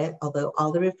we did it, although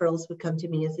all the referrals would come to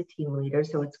me as a team leader.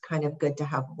 So it's kind of good to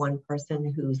have one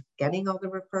person who's getting all the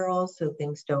referrals so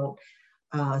things don't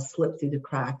slip through the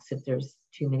cracks if there's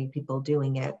too many people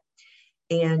doing it.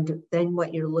 And then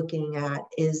what you're looking at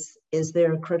is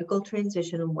there a critical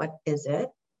transition, and what is it?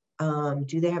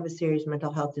 Do they have a serious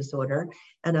mental health disorder?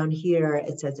 And on here,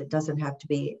 it says it doesn't have to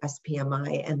be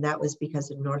SPMI. And that was because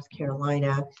in North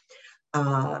Carolina,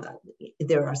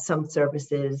 there are some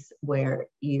services where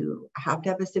you have to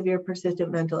have a severe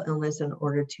persistent mental illness in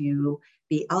order to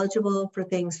be eligible for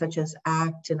things such as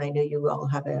ACT. And I know you all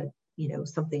have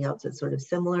something else that's sort of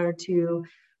similar to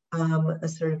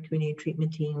assertive community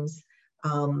treatment teams.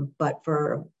 But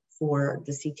for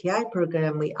the CTI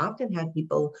program, we often had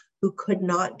people who could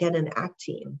not get an ACT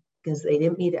team because they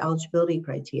didn't meet eligibility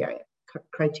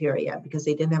criteria because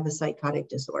they didn't have a psychotic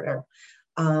disorder.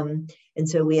 And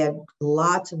so we had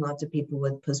lots and lots of people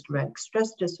with post-traumatic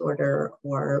stress disorder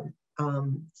or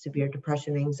severe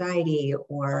depression, anxiety,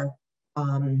 or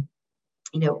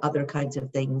other kinds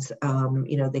of things.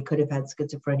 They could have had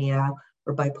schizophrenia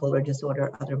or bipolar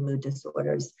disorder, other mood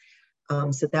disorders.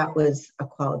 So that was a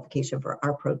qualification for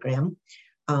our program.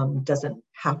 Doesn't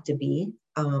have to be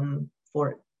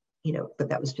but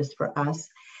that was just for us.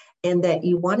 And that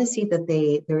you want to see that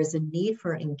there is a need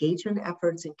for engagement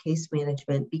efforts in case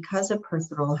management because a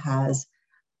person has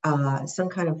some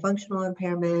kind of functional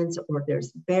impairments, or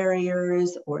there's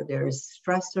barriers, or there's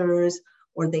stressors,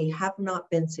 or they have not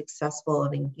been successful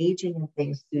in engaging in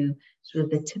things through sort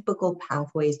of the typical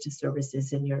pathways to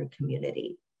services in your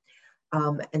community.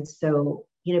 And so,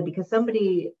 because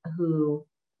somebody who,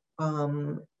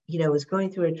 is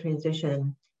going through a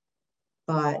transition,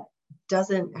 but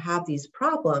doesn't have these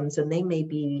problems, and they may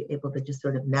be able to just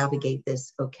sort of navigate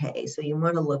this okay. So you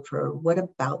want to look for what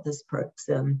about this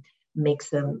person makes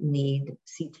them need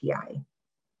CTI.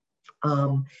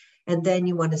 And then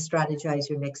you want to strategize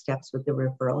your next steps with the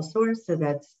referral source. So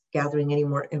that's gathering any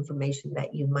more information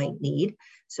that you might need.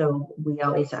 So we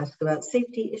always ask about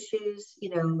safety issues,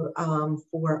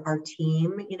 for our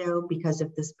team, because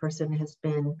if this person has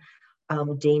been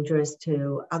dangerous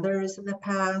to others in the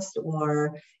past,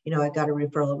 or, I got a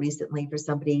referral recently for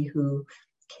somebody who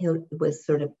was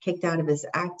sort of kicked out of his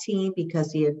ACT team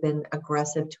because he had been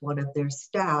aggressive to one of their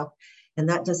staff. And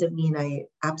that doesn't mean I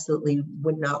absolutely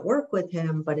would not work with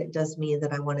him, but it does mean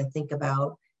that I want to think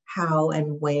about how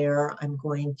and where I'm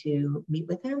going to meet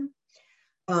with him.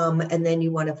 And then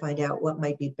you want to find out what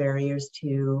might be barriers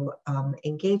to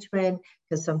engagement,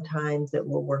 because sometimes it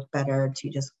will work better to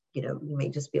just, you may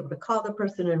just be able to call the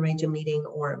person and arrange a meeting,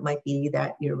 or it might be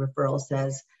that your referral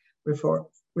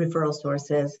source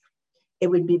says, it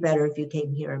would be better if you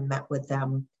came here and met with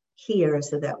them here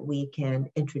so that we can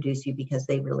introduce you, because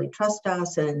they really trust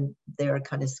us and they're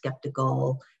kind of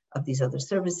skeptical of these other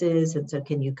services. And so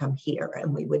can you come here?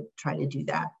 And we would try to do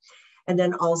that. And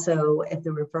then also, if the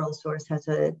referral source has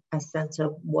a sense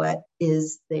of what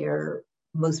is their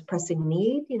most pressing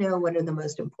need, what are the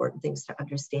most important things to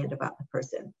understand about the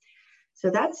person. So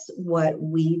that's what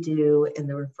we do in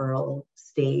the referral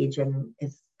stage, and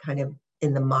it's kind of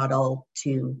in the model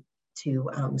to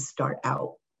start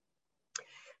out.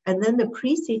 And then the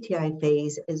pre-CTI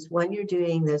phase is when you're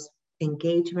doing this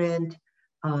engagement,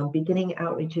 beginning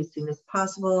outreach as soon as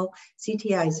possible.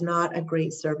 CTI is not a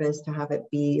great service to have it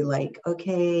be like,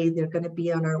 okay, they're going to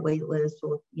be on our wait list.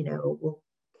 We'll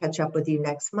catch up with you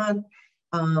next month.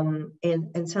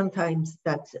 And sometimes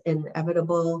that's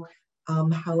inevitable.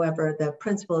 However, the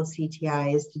principle of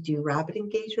CTI is to do rapid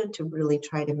engagement, to really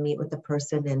try to meet with the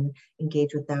person and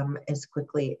engage with them as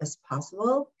quickly as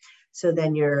possible. So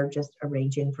then you're just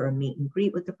arranging for a meet and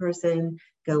greet with the person,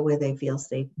 go where they feel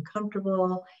safe and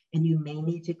comfortable, and you may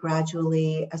need to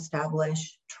gradually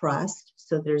establish trust.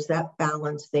 So there's that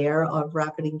balance there of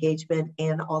rapid engagement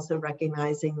and also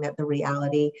recognizing that the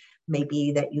reality may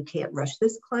be that you can't rush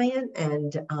this client,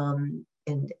 and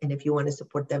if you want to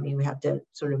support them, you have to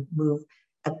sort of move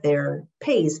at their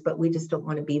pace, but we just don't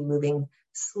want to be moving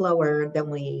slower than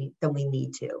we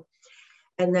need to.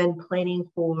 And then planning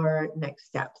for next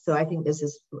steps. So I think this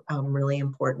is really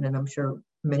important, and I'm sure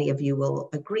many of you will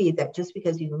agree that just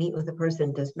because you meet with a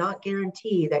person does not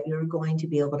guarantee that you're going to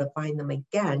be able to find them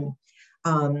again.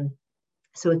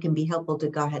 So it can be helpful to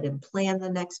go ahead and plan the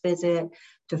next visit,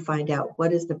 to find out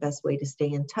what is the best way to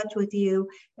stay in touch with you.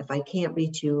 If I can't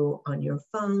reach you on your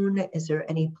phone, is there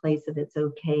any place that it's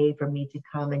okay for me to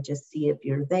come and just see if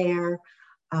you're there?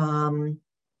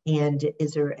 And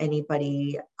is there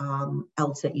anybody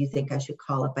else that you think I should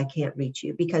call if I can't reach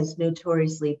you? Because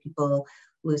notoriously people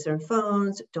lose their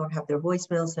phones, don't have their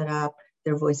voicemail set up,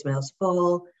 their voicemail's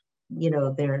full,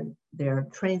 they're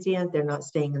transient, they're not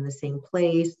staying in the same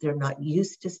place, they're not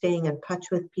used to staying in touch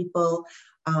with people.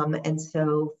 And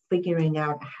so figuring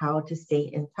out how to stay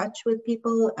in touch with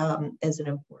people is an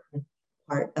important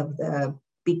part of the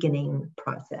beginning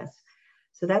process.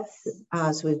 So that's,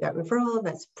 so we've got referral,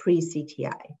 that's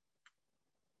pre-CTI.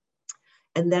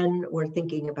 And then we're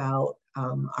thinking about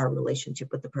our relationship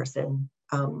with the person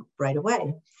right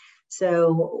away.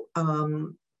 So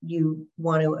you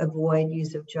want to avoid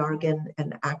use of jargon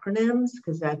and acronyms,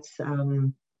 because that's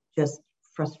just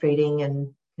frustrating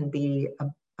and can be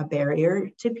a barrier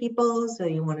to people. So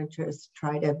you want to just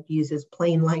try to use as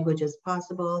plain language as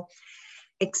possible.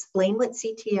 Explain what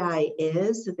CTI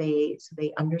is so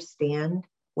they understand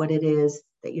what it is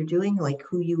that you're doing, like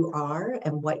who you are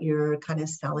and what you're kind of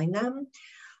selling them.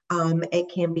 It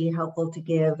can be helpful to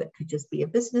give, it could just be a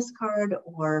business card,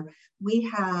 or we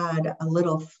had a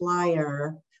little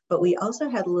flyer, but we also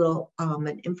had a little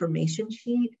an information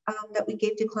sheet that we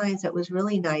gave to clients that was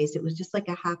really nice. It was just like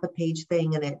a half a page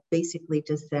thing, and it basically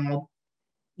just said,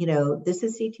 this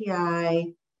is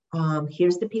CTI,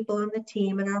 here's the people on the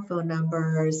team and our phone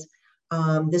numbers.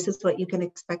 This is what you can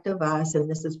expect of us, and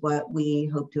this is what we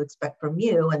hope to expect from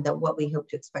you. And then what we hope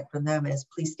to expect from them is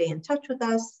please stay in touch with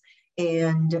us.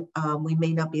 And we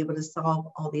may not be able to solve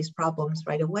all these problems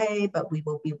right away, but we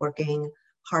will be working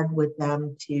hard with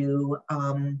them to,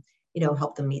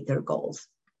 help them meet their goals.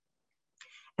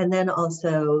 And then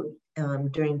also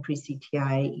during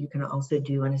pre-CTI, you can also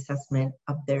do an assessment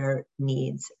of their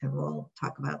needs, and we'll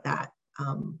talk about that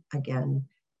again.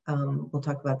 We'll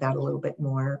talk about that a little bit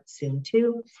more soon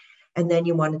too. And then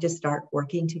you want to just start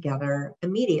working together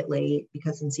immediately,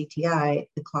 because in CTI,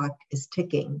 the clock is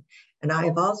ticking. And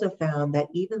I've also found that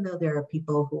even though there are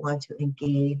people who want to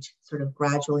engage sort of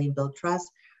gradually and build trust,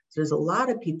 there's a lot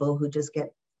of people who just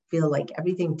get feel like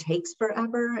everything takes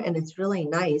forever. And it's really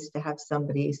nice to have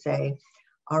somebody say,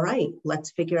 all right,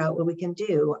 let's figure out what we can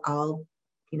do.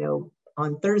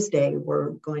 On Thursday,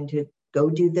 we're going to go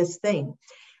do this thing.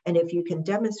 And if you can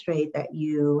demonstrate that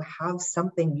you have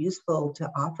something useful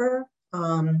to offer,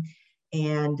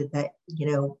 and that,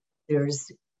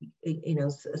 there's,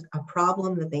 a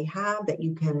problem that they have that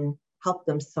you can help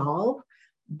them solve,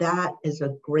 that is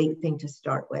a great thing to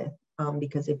start with.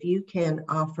 Because if you can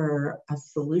offer a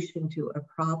solution to a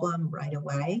problem right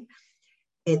away,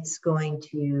 it's going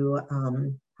to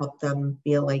help them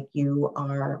feel like you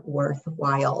are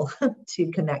worthwhile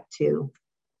to connect to.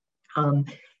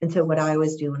 And so what I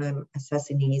always do when I'm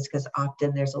assessing needs, because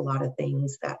often there's a lot of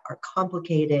things that are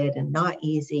complicated and not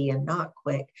easy and not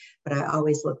quick, but I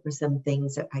always look for some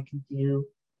things that I can do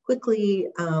quickly,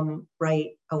 right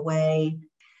away.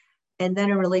 And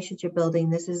then a relationship building,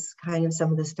 this is kind of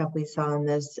some of the stuff we saw in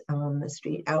this the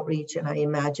street outreach, and I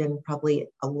imagine probably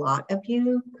a lot of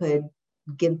you could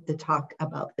give the talk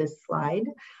about this slide.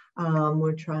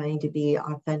 We're trying to be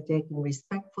authentic and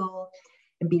respectful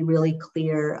and be really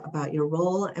clear about your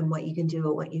role and what you can do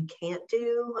and what you can't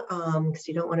do, because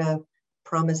you don't want to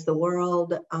promise the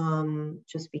world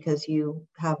just because you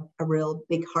have a real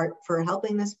big heart for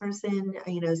helping this person,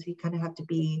 so you kind of have to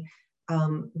be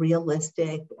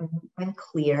realistic and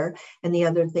clear. And the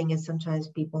other thing is sometimes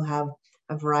people have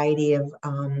a variety of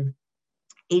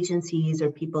agencies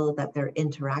or people that they're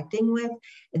interacting with.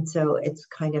 And so it's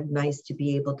kind of nice to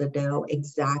be able to know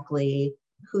exactly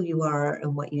who you are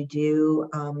and what you do,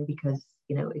 because,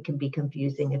 it can be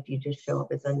confusing if you just show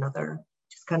up as another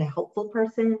just kind of helpful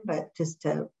person, but just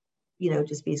to,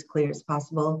 just be as clear as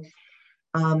possible,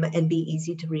 and be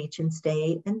easy to reach and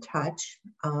stay in touch.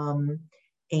 And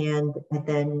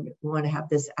then we want to have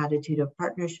this attitude of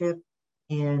partnership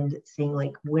and saying,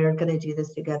 like, we're going to do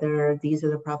this together. These are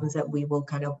the problems that we will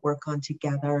kind of work on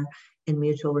together in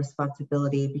mutual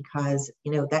responsibility, because,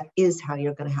 that is how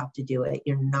you're going to have to do it.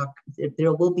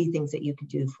 There will be things that you can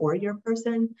do for your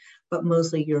person, but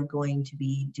mostly you're going to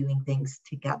be doing things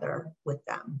together with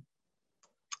them.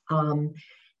 I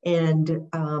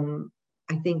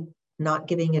think not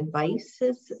giving advice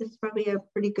is probably a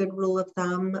pretty good rule of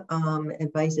thumb.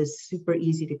 Advice is super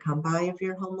easy to come by if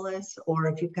you're homeless, or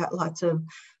if you've got lots of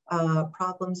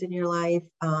problems in your life,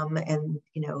 and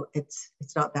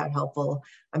it's not that helpful.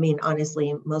 I mean,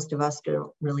 honestly, most of us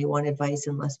don't really want advice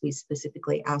unless we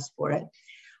specifically ask for it.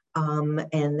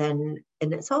 And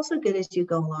it's also good as you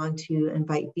go along to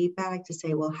invite feedback to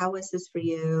say, well, how is this for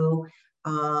you?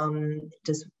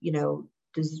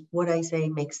 Does what I say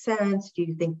make sense? Do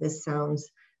you think this sounds,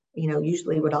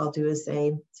 usually what I'll do is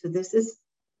say, so this is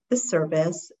the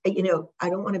service. I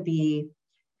don't want to be,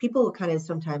 people will kind of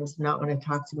sometimes not want to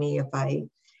talk to me if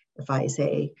I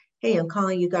say, hey, I'm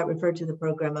calling, you got referred to the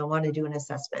program, I want to do an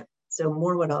assessment. So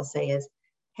more what I'll say is,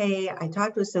 hey, I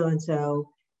talked with so-and-so,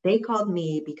 they called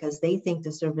me because they think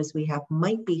the service we have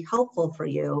might be helpful for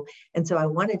you. And so I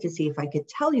wanted to see if I could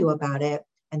tell you about it,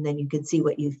 and then you could see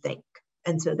what you think.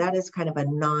 And so that is kind of a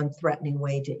non-threatening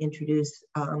way to introduce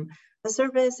a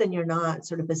service, and you're not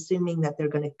sort of assuming that they're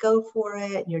going to go for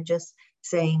it. And you're just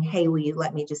saying, hey, will you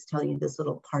let me just tell you this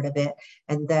little part of it?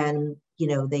 And then,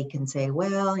 they can say,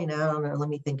 well, I don't know, let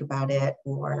me think about it,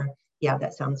 or yeah,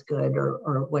 that sounds good,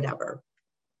 or whatever.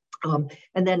 And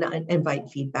then invite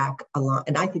feedback along.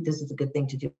 And I think this is a good thing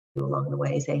to do along the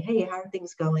way. Say, hey, how are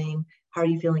things going? How are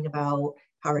you feeling about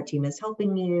how our team is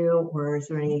helping you? Or is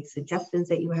there any suggestions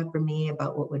that you have for me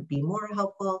about what would be more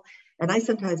helpful? And I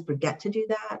sometimes forget to do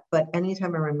that, but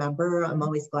anytime I remember, I'm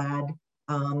always glad,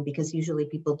 because usually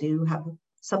people do have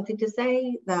something to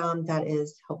say that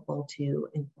is helpful to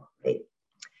incorporate.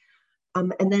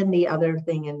 And then the other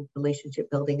thing in relationship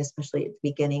building, especially at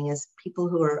the beginning, is people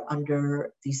who are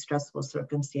under these stressful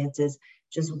circumstances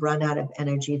just run out of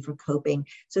energy for coping.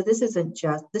 So this is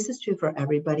true for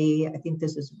everybody. I think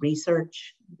this is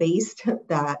research based,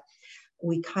 that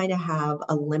we kind of have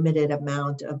a limited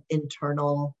amount of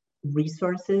internal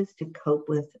resources to cope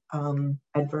with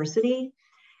adversity,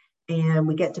 and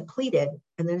we get depleted.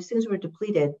 And then as soon as we're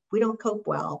depleted, we don't cope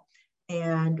well,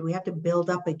 and we have to build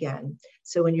up again.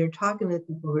 So when you're talking with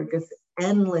people who are just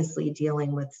endlessly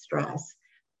dealing with stress,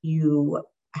 you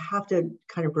have to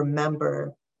kind of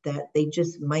remember that they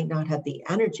just might not have the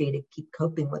energy to keep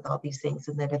coping with all these things.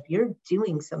 And that if you're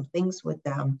doing some things with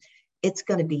them, it's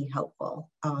going to be helpful.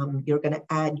 You're going to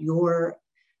add your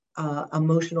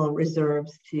emotional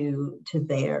reserves to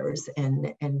theirs,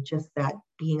 and just that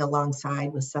being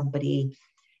alongside with somebody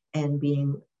and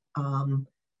being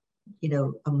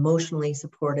emotionally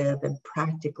supportive and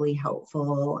practically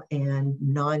helpful and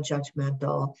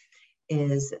non-judgmental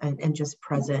is, and just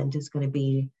present, is going to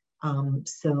be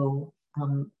so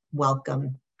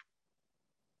welcome.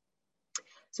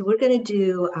 So we're going to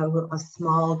do a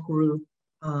small group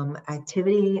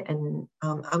activity, and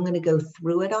I'm going to go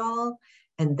through it all,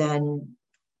 and then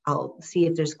I'll see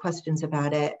if there's questions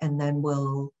about it, and then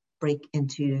we'll break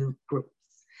into groups.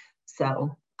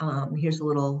 So here's a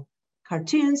little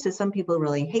cartoon. So some people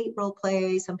really hate role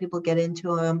play, some people get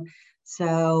into them.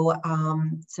 So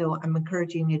so I'm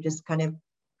encouraging you to just kind of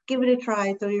give it a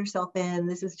try, throw yourself in.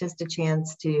 This is just a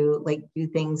chance to like do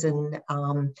things in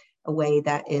a way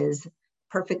that is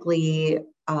perfectly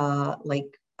like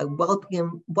a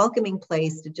welcoming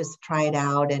place to just try it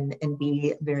out and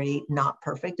be very not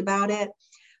perfect about it.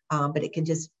 But it can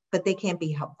just, but they can't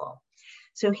be helpful.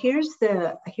 So here's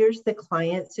the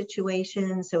client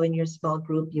situation. So in your small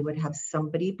group, you would have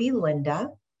somebody be Linda,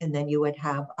 and then you would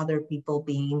have other people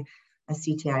being a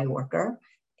CTI worker,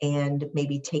 and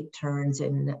maybe take turns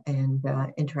in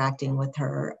interacting with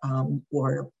her,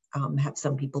 or have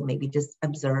some people maybe just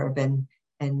observe and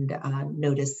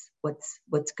notice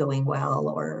what's going well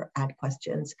or add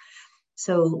questions.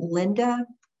 So Linda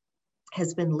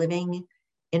has been living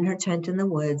in her tent in the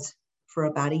woods for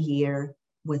about a year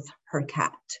with her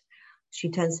cat. She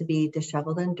tends to be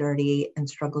disheveled and dirty and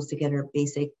struggles to get her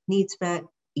basic needs met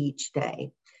each day.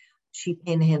 She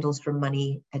panhandles for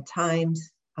money at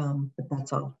times, but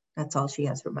that's all she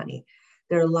has for money.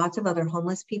 There are lots of other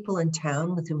homeless people in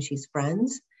town with whom she's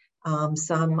friends.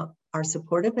 Some are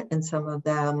supportive and some of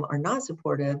them are not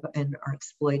supportive and are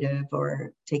exploitive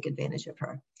or take advantage of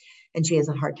her. And she has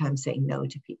a hard time saying no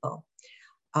to people.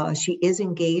 She is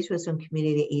engaged with some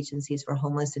community agencies for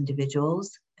homeless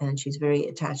individuals, and she's very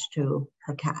attached to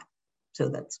her cat. So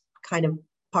that's kind of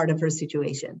part of her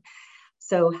situation.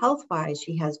 So health-wise,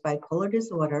 she has bipolar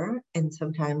disorder, and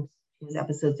sometimes she has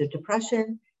episodes of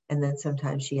depression, and then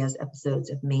sometimes she has episodes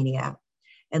of mania.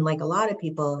 And like a lot of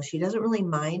people, she doesn't really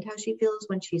mind how she feels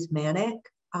when she's manic,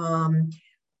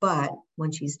 but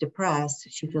when she's depressed,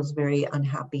 she feels very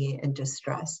unhappy and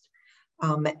distressed.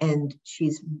 And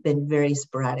she's been very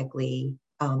sporadically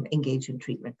engaged in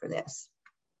treatment for this.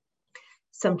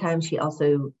 Sometimes she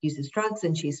also uses drugs,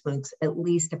 and she smokes at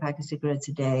least a pack of cigarettes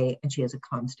a day, and she has a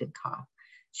constant cough.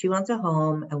 She wants a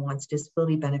home and wants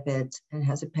disability benefits and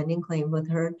has a pending claim with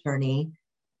her attorney,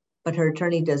 but her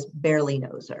attorney barely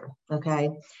knows her, okay?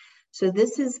 So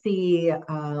this is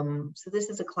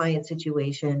a client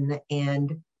situation,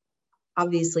 and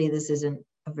obviously this isn't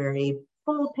a very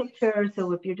full picture.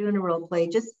 So if you're doing a role play,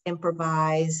 just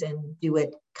improvise and do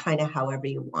it kind of however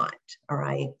you want, all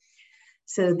right?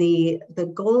 So the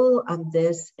goal of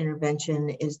this intervention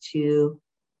is to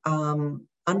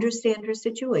understand her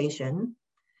situation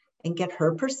and get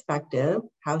her perspective,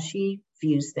 how she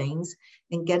views things,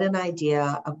 and get an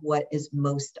idea of what is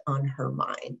most on her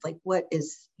mind, like what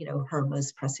is, her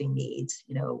most pressing needs,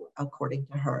 according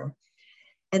to her.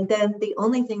 And then the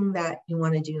only thing that you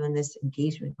want to do in this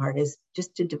engagement part is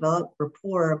just to develop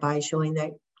rapport by showing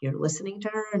that you're listening to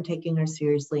her and taking her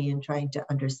seriously and trying to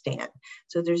understand.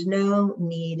 So there's no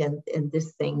need in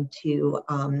this thing to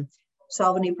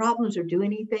solve any problems or do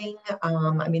anything.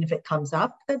 I mean, if it comes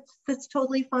up, that's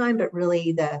totally fine. But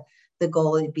really, the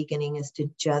goal at the beginning is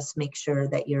to just make sure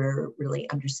that you're really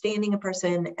understanding a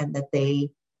person and that they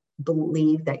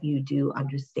believe that you do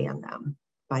understand them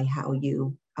by how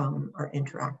you are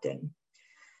interacting.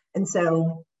 And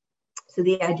so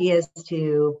the idea is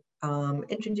to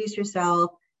introduce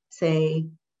yourself, say,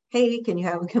 hey,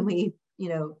 can we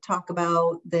talk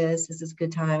about this? This is a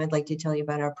good time. I'd like to tell you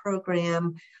about our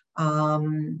program.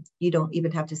 You don't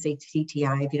even have to say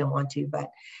CTI if you don't want to,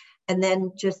 and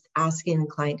then just asking the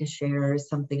client to share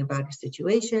something about her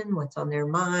situation, what's on their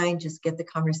mind, just get the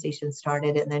conversation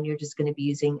started. And then you're just going to be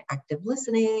using active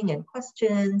listening and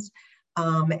questions.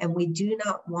 And we do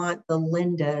not want the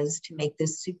Lindas to make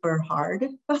this super hard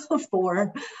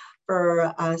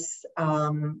for us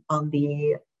on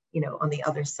the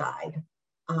other side.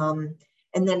 And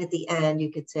then at the end,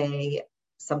 you could say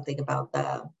something about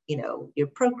your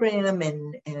program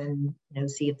and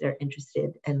see if they're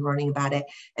interested in learning about it.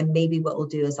 And maybe what we'll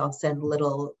do is I'll send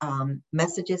little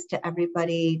messages to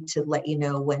everybody to let you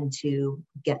know when to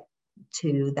get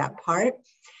to that part.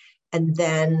 And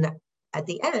then at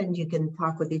the end, you can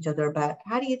talk with each other about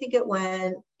how do you think it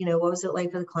went? What was it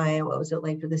like for the client? What was it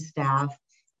like for the staff?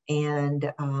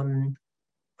 And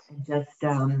just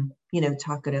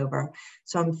talk it over.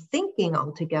 So I'm thinking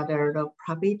altogether it'll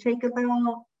probably take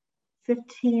about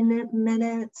 15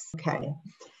 minutes. Okay.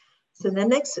 So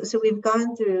we've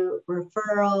gone through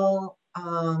referral,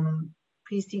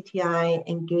 pre-CTI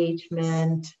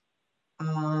engagement,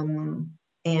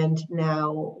 And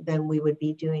now then we would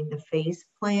be doing the phase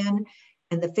plan.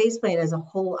 And the phase plan is a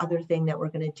whole other thing that we're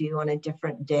going to do on a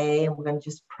different day. And we're going to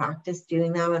just practice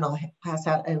doing them. And I'll pass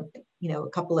out a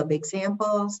couple of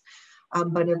examples.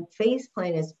 But a phase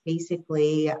plan is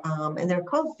basically, and they're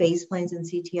called phase plans in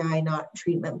CTI, not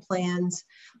treatment plans.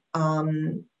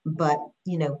 But,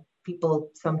 people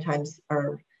sometimes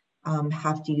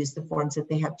have to use the forms that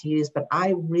they have to use. But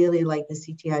I really like the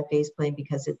CTI phase plan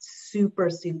because it's super,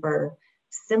 super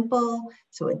simple.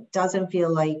 So it doesn't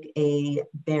feel like a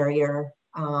barrier.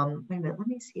 Wait a minute, let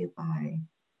me see if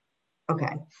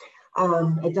okay.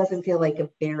 It doesn't feel like a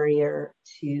barrier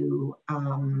to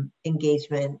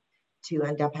engagement to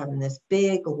end up having this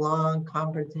big, long,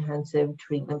 comprehensive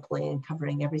treatment plan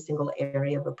covering every single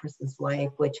area of a person's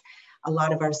life, which a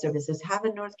lot of our services have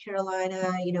in North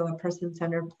Carolina, a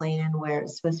person-centered plan where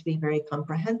it's supposed to be very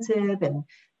comprehensive and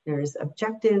there's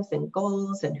objectives and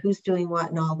goals and who's doing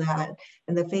what and all that.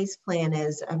 And the phase plan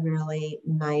is a really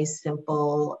nice,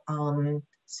 simple,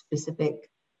 specific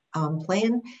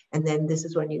plan. And then this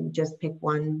is when you just pick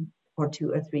 1 or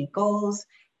 2 or 3 goals.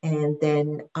 And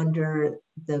then under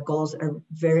the goals are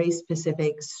very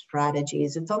specific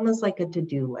strategies. It's almost like a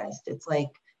to-do list. It's like,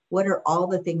 what are all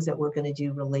the things that we're going to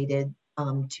do related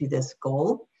to this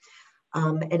goal?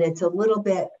 And it's a little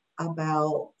bit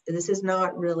about, this is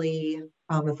not really,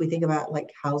 if we think about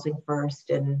like housing first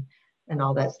and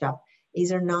all that stuff,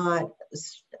 these are not,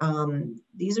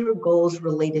 these are goals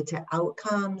related to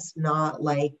outcomes, not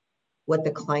like what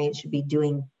the client should be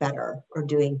doing better or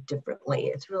doing differently.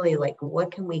 It's really like,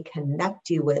 what can we connect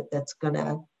you with that's going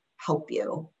to help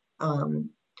you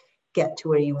get to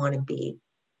where you want to be?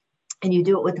 And you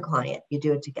do it with the client, you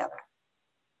do it together.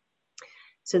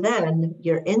 So then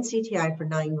you're in CTI for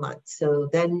 9 months. So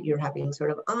then you're having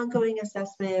sort of ongoing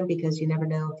assessment because you never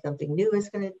know if something new is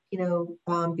going to,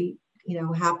 be,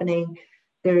 happening.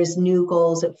 There's new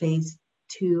goals at phase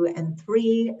 2 and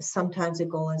 3. Sometimes a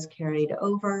goal is carried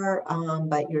over,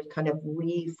 but you're kind of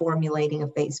reformulating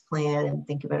a phase plan and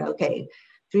think about, okay,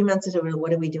 3 months is over,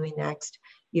 what are we doing next?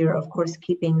 You're of course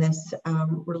keeping this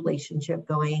relationship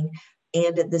going.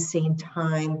 And at the same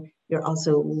time, you're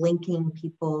also linking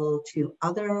people to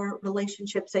other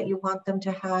relationships that you want them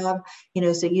to have,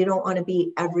 so you don't want to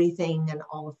be everything and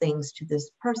all things to this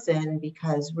person,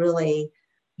 because really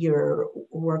you're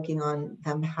working on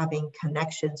them having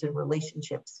connections and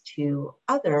relationships to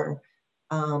other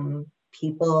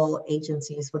people,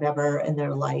 agencies, whatever in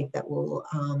their life that will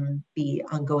be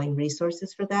ongoing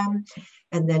resources for them,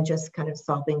 and then just kind of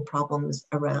solving problems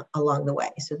along the way.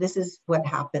 So this is what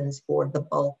happens for the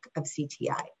bulk of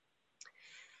CTI.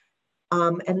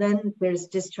 And then there's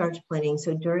discharge planning.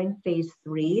 So during phase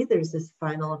 3, there's this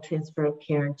final transfer of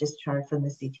care and discharge from the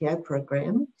CTI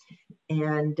program.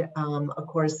 And of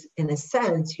course, in a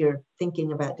sense, you're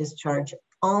thinking about discharge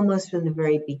almost from the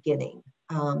very beginning.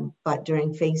 But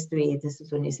during phase 3, this is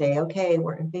when you say, okay,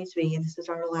 we're in phase 3. This is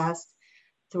our last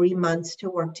 3 months to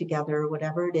work together,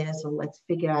 whatever it is. And let's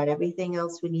figure out everything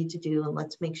else we need to do. And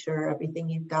let's make sure everything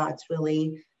you've got is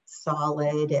really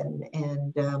solid and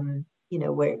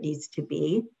where it needs to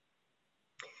be.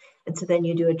 And so then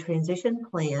you do a transition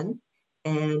plan,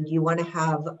 and you want to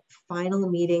have final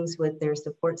meetings with their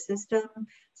support system.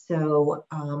 So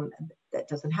that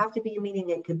doesn't have to be a meeting,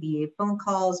 it could be phone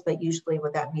calls, but usually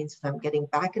what that means is I'm getting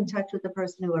back in touch with the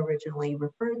person who originally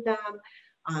referred them.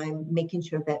 I'm making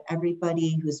sure that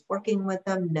everybody who's working with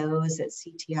them knows that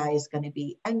CTI is going to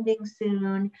be ending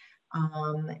soon.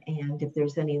 And if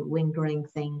there's any lingering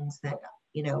things that,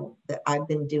 that I've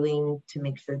been doing to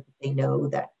make sure that they know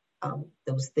that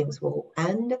those things will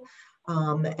end.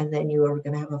 And then you are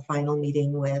going to have a final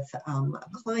meeting with a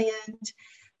client.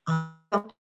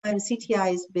 Sometimes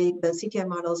CTI is big, the CTI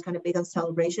model is kind of big on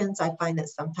celebrations. I find that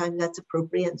sometimes that's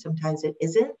appropriate and sometimes it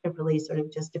isn't. It really sort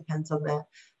of just depends on the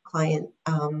client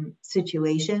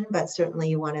situation, but certainly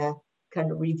you want to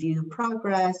kind of review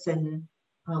progress and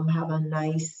have a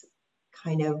nice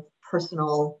kind of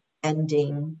personal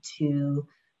ending to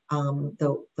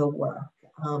the work.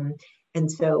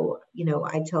 And so,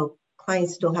 I tell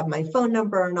clients still have my phone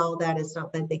number and all that. It's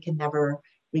not that they can never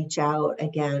reach out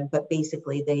again, but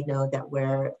basically they know that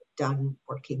we're done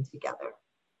working together.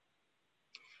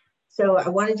 So I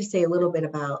wanted to say a little bit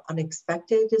about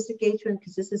unexpected disengagement,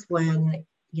 because this is when,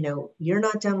 you're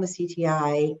not done with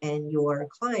CTI and your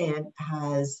client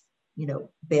has,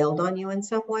 bailed on you in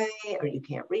some way, or you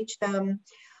can't reach them.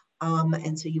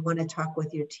 And so you want to talk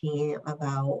with your team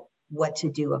about what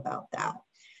to do about that.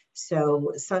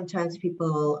 So sometimes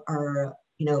people are,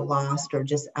 lost or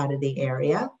just out of the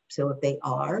area. So if they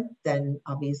are, then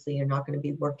obviously you're not going to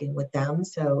be working with them.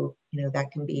 So,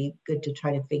 that can be good to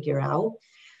try to figure out.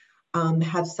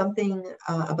 Have something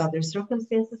about their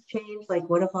circumstances change? Like,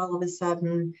 what if all of a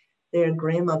sudden their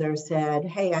grandmother said,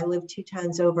 hey, I live 2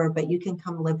 towns over, but you can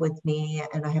come live with me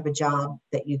and I have a job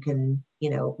that you can,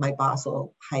 my boss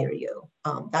will hire you.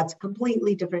 That's a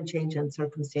completely different change in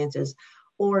circumstances.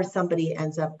 Or somebody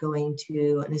ends up going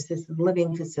to an assisted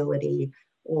living facility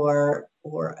or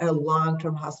a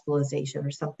long-term hospitalization,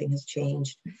 or something has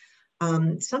changed.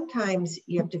 Sometimes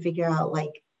you have to figure out,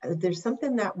 like, there's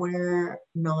something that we're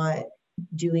not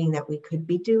doing that we could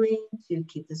be doing to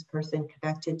keep this person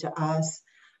connected to us.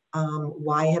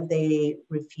 Why have they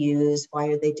refused? Why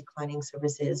are they declining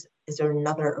services? Is there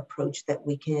another approach that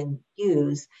we can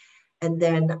use? And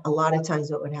then a lot of times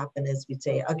what would happen is we'd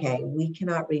say, okay, we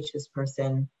cannot reach this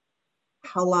person.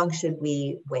 How long should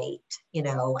we wait?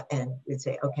 And we'd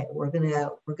say, okay, we're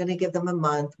gonna give them a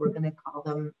month. We're gonna call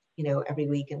them, every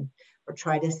week or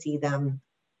try to see them.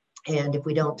 And if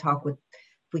we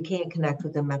can't connect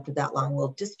with them after that long,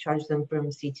 we'll discharge them from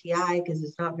CTI, because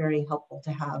it's not very helpful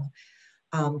to have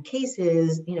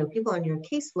cases, people on your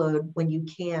caseload when you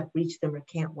can't reach them or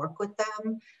can't work with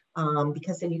them,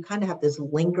 because then you kind of have this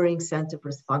lingering sense of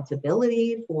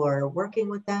responsibility for working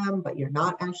with them, but you're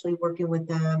not actually working with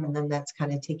them. And then that's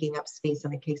kind of taking up space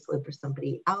on a caseload for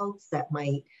somebody else that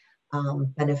might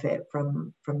benefit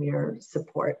from your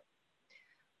support.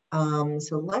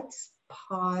 So let's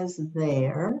pause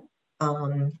there.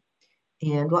 And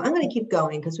well, I'm going to keep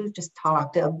going because we've just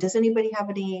talked. Does anybody have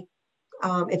any,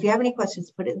 if you have any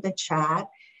questions, put it in the chat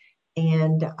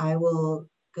and I will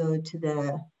go to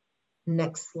the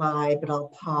next slide, but I'll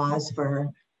pause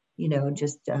for,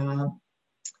 just a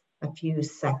few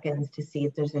seconds to see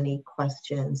if there's any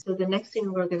questions. So the next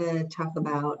thing we're going to talk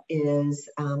about is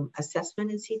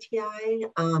assessment in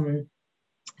CTI.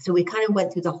 So we kind of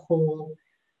went through the whole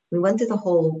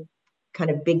kind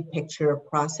of big picture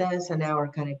process, and now we're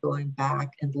kind of going back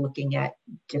and looking at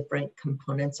different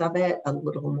components of it a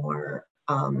little more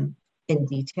in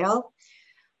detail.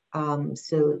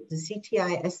 So the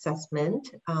CTI assessment,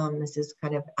 this is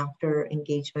kind of after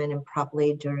engagement and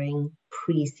probably during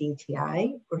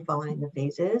pre-CTI, we're following the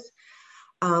phases.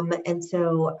 And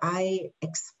so I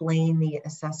explain the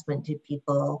assessment to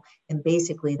people, and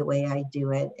basically the way I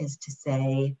do it is to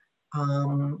say,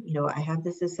 I have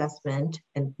this assessment,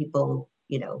 and people,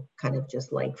 kind of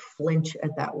just like flinch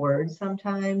at that word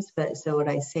sometimes. But so what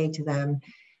I say to them,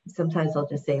 sometimes I'll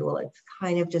just say, well, it's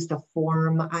kind of just a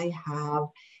form I have,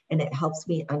 and it helps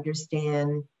me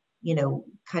understand,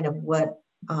 kind of what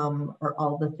are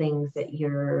all the things that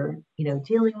you're,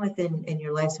 dealing with in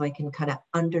your life, so I can kind of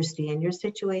understand your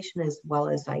situation as well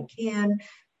as I can,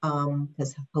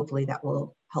 because hopefully that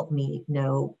will help me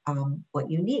know what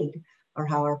you need or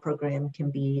how our program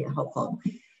can be helpful.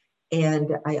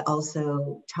 And I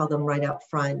also tell them right up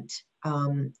front,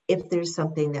 if there's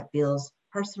something that feels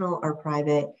personal or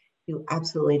private, you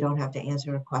absolutely don't have to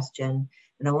answer a question.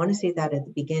 And I want to say that at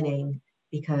the beginning,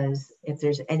 because if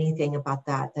there's anything about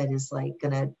that is like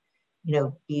gonna,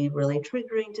 be really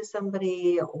triggering to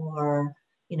somebody, or,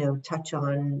 touch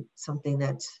on something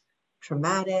that's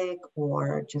traumatic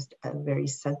or just a very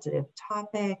sensitive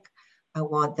topic, I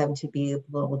want them to be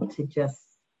able to just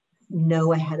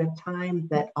know ahead of time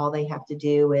that all they have to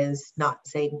do is not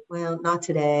say, well, not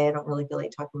today, I don't really feel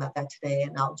like talking about that today,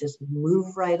 and I'll just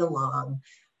move right along.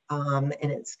 And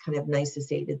it's kind of nice to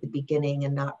say it at the beginning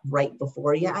and not right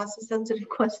before you ask a sensitive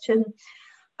question.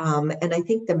 And I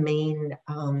think the main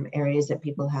areas that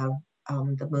people have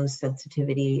the most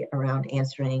sensitivity around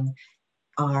answering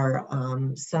are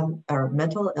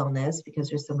mental illness, because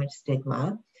there's so much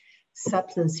stigma,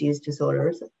 substance use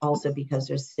disorders, also because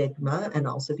there's stigma, and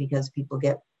also because people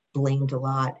get blamed a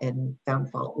lot and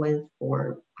found fault with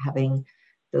for having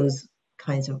those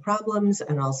kinds of problems.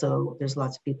 And also there's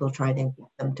lots of people trying to get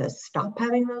them to stop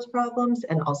having those problems.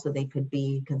 And also they could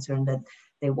be concerned that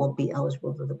they won't be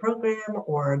eligible for the program,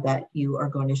 or that you are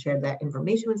going to share that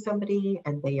information with somebody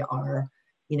and they are,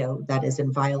 that is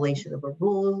in violation of a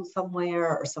rule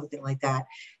somewhere or something like that.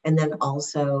 And then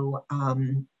also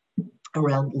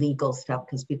around legal stuff,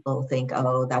 because people think,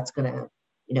 oh, that's going to,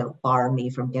 bar me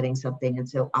from getting something. And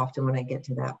so often when I get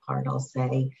to that part, I'll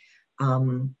say,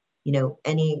 I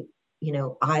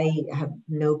have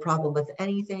no problem with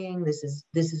anything. This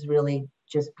is really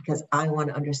just because I want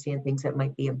to understand things that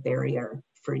might be a barrier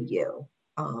for you.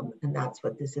 And that's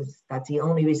what this is. That's the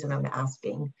only reason I'm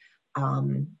asking.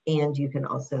 And you can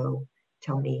also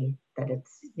tell me that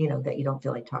it's, that you don't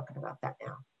feel like talking about that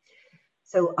now.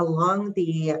 So along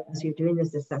as you're doing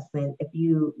this assessment, if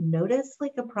you notice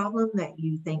like a problem that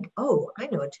you think, oh, I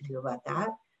know what to do about that,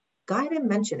 go ahead and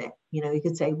mention it. You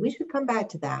could say, we should come back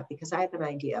to that because I have an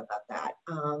idea about that.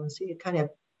 So you're kind of,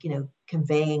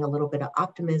 conveying a little bit of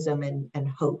optimism and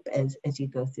hope as you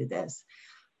go through this.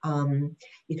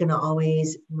 You can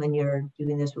always, when you're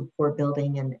doing this rapport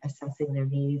building and assessing their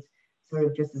needs, sort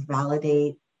of just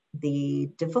validate the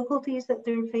difficulties that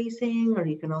they're facing, or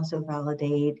you can also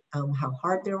validate how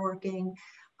hard they're working.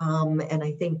 And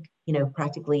I think,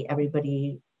 practically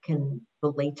everybody can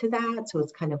relate to that. So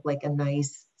it's kind of like a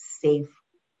nice, safe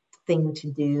thing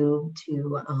to do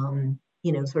to,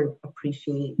 sort of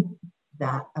appreciate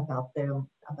that about them,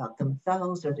 about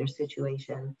themselves or their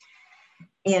situation.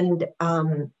 And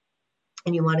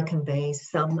you want to convey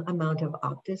some amount of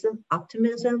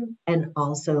optimism and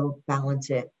also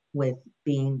balance it with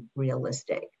being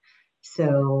realistic.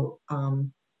 So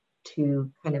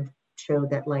to kind of show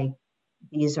that like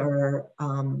these are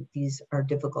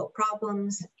difficult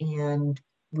problems and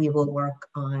we will work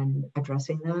on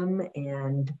addressing them,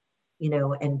 and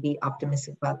and be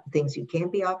optimistic about the things you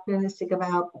can't be optimistic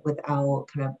about without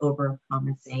kind of over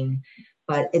promising.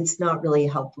 But it's not really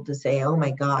helpful to say, oh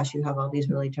my gosh, you have all these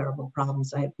really terrible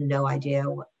problems. I have no idea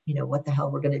what the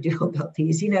hell we're going to do about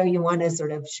these. You want to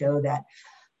sort of show that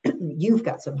you've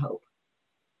got some hope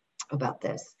about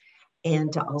this,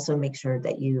 and to also make sure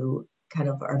that you kind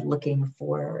of are looking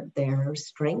for their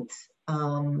strengths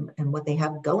and what they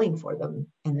have going for them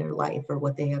in their life, or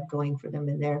what they have going for them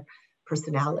in their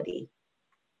personality.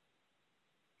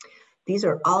 These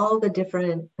are all the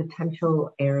different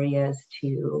potential areas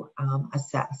to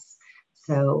assess.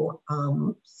 So,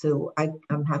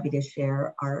 I'm happy to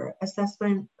share our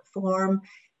assessment form,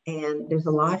 and there's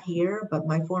a lot here, but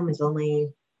my form is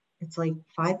it's like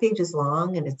 5 pages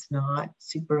long, and it's not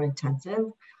super intensive,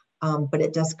 but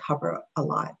it does cover a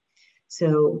lot.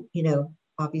 So,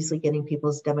 obviously getting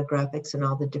people's demographics and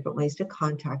all the different ways to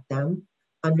contact them,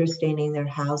 understanding their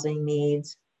housing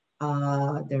needs,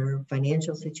 their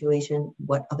financial situation,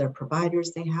 what other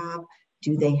providers they have,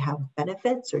 do they have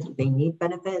benefits or do they need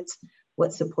benefits,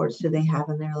 what supports do they have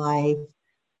in their life,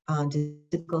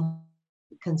 physical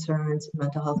concerns,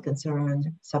 mental health concerns,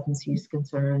 substance use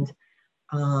concerns,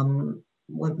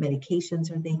 what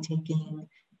medications are they taking,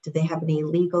 do they have any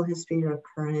legal history or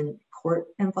current court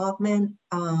involvement.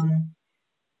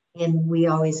 And we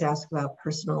always ask about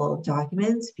personal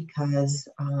documents because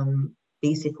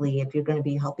basically, if you're going to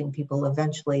be helping people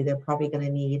eventually, they're probably going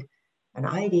to need an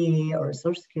ID or a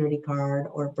social security card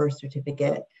or a birth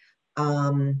certificate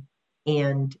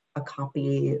and a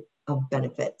copy of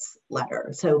benefits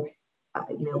letter. So,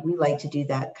 we like to do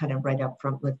that kind of right up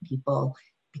front with people,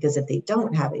 because if they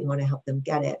don't have it, you want to help them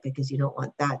get it, because you don't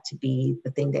want that to be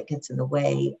the thing that gets in the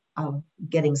way of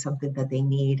getting something that they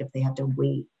need if they have to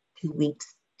wait 2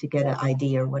 weeks to get an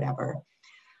ID or whatever.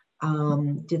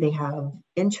 Do they have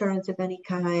insurance of any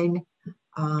kind?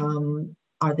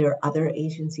 Are there other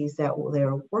agencies that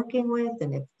they're working with?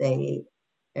 And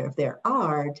if there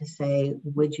are, to say,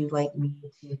 would you like me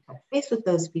to touch base with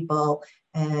those people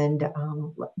and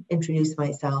introduce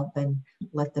myself and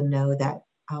let them know that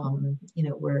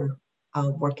we're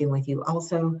working with you.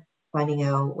 Also, finding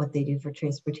out what they do for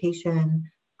transportation,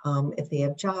 if they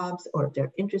have jobs or if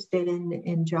they're interested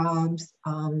in jobs,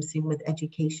 same with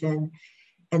education.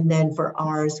 And then for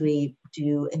ours, we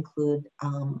do include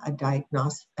a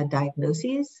diagnosis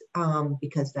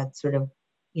because that's sort of,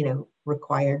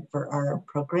 required for our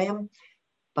program,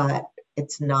 but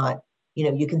it's not,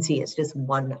 you can see it's just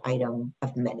one item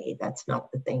of many. That's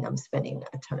not the thing I'm spending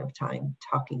a ton of time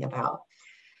talking about.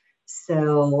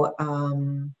 So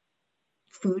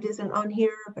food isn't on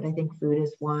here, but I think food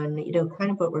is one.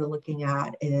 Kind of what we're looking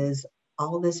at is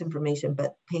all this information,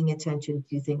 but paying attention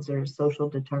to things that are social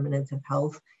determinants of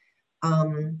health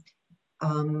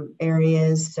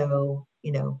areas. So,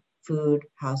 food,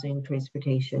 housing,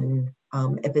 transportation.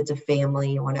 If it's a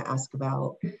family, you want to ask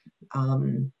about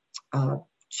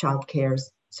child care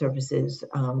services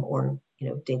or,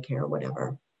 daycare or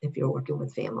whatever, if you're working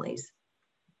with families.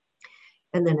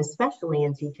 And then especially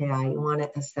in CKI, you want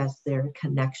to assess their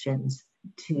connections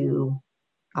to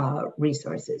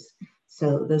resources.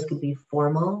 So those could be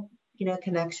formal,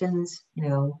 connections,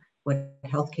 what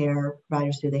healthcare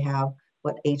providers do they have,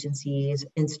 what agencies,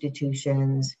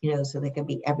 institutions, so they can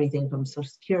be everything from Social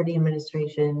Security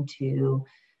Administration to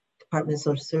Department of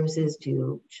Social Services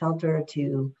to shelter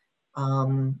to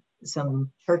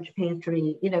some church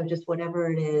pantry, just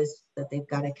whatever it is that they've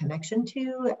got a connection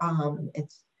to.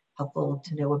 It's helpful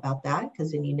to know about that,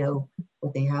 because then you know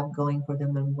what they have going for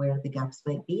them and where the gaps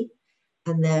might be.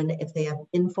 And then if they have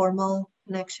informal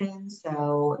connections.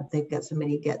 So if they've got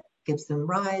somebody gives them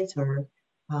rides, or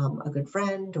a good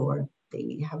friend, or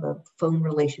they have a phone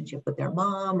relationship with their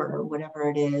mom, or whatever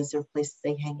it is, or places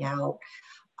they hang out,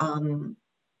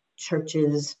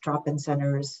 churches, drop-in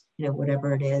centers,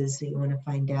 whatever it is, you want to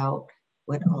find out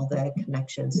what all the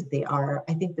connections they are.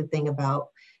 I think the thing about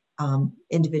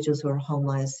individuals who are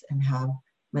homeless and have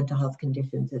mental health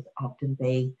conditions is often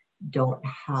they don't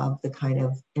have the kind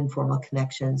of informal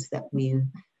connections that we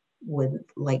would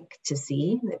like to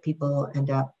see, that people end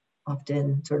up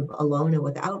often sort of alone and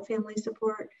without family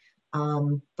support.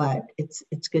 But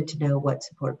it's good to know what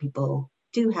support people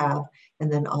do have,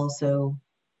 and then also,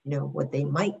 what they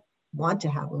might want to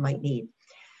have or might need.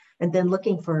 And then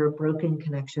looking for broken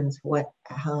connections, what's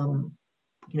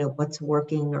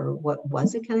working, or what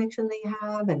was a connection they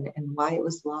have, and why it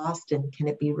was lost, and can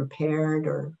it be repaired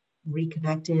or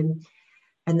reconnected?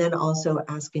 And then also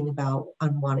asking about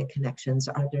unwanted connections.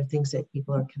 Are there things that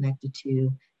people are connected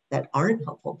to that aren't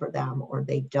helpful for them, or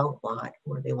they don't want,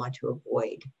 or they want to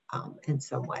avoid in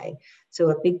some way? So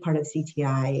a big part of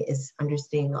CTI is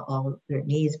understanding all their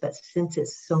needs, but since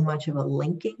it's so much of a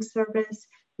linking service,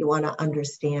 you want to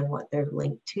understand what they're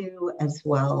linked to as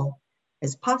well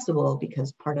as possible,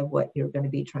 because part of what you're going to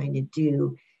be trying to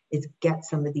do is get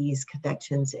some of these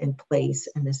connections in place,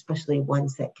 and especially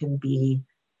ones that can be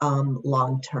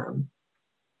long-term.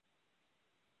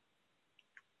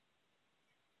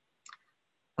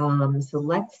 So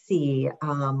let's see.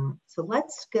 So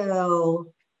let's go,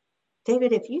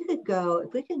 David, if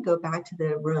we can go back to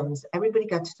the rooms. Everybody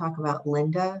got to talk about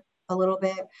Linda a little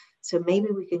bit. So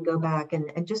maybe we can go back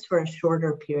and just for a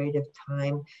shorter period of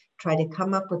time, try to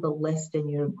come up with a list in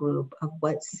your group of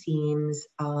what seems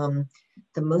the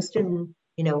most,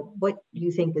 what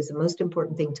you think is the most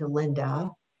important thing to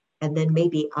Linda, and then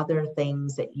maybe other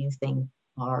things that you think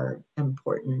are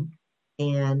important,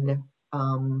 and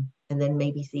then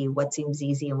maybe see what seems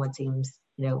easy and what seems,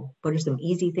 what are some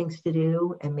easy things to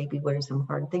do, and maybe what are some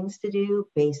hard things to do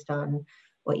based on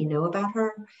what you know about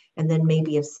her. And then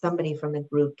maybe if somebody from the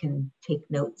group can take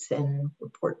notes and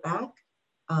report back.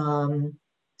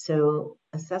 So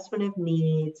assessment of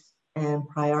needs and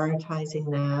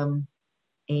prioritizing them,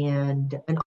 and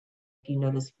you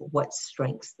notice what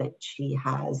strengths that she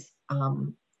has,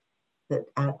 that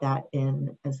add that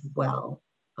in as well.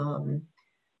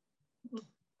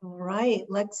 All right,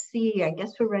 let's see. I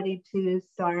guess we're ready to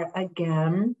start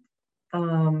again.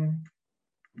 I'm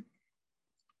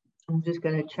just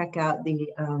going to check out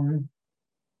the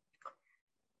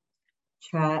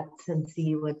chats and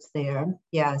see what's there.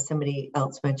 Yeah, somebody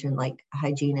else mentioned like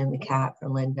hygiene and the cat for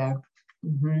Linda.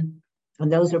 And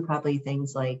those are probably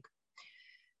things like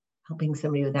helping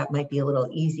somebody with that might be a little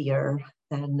easier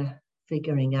than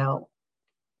figuring out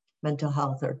mental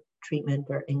health or treatment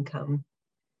or income.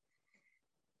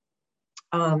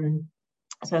 So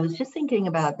I was just thinking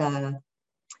about the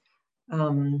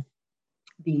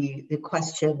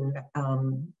question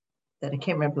that I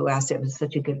can't remember who asked it. It was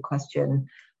such a good question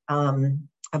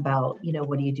about,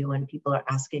 what do you do when people are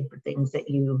asking for things that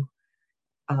you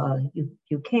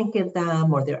can't give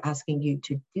them, or they're asking you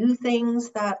to do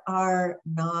things that are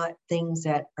not things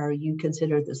that are you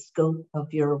consider the scope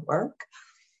of your work.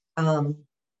 And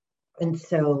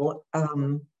so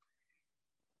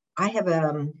I have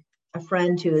a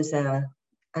friend who is a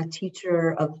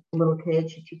teacher of little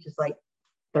kids. She teaches like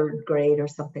 3rd grade or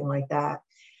something like that.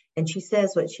 And she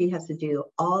says what she has to do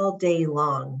all day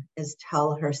long is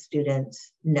tell her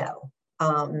students no.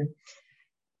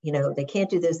 They can't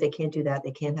do this, they can't do that,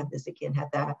 they can't have this, they can't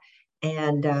have that.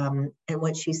 And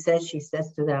what she says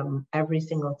to them every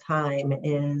single time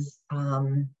is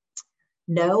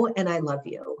no, and I love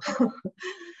you.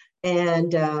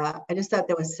 And I just thought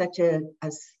that was such a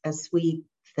sweet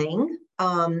thing,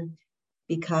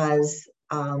 because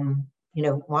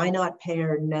why not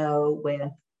pair no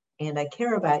with and I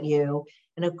care about you?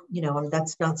 And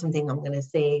that's not something I'm going to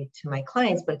say to my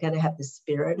clients, but I got to have the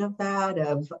spirit of that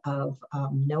of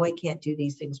no, I can't do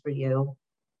these things for you,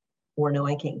 or no,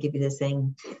 I can't give you this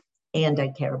thing, and I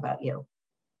care about you.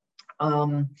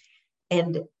 And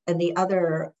the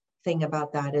other thing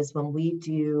about that is when we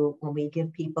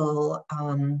give people,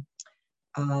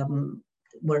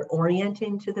 we're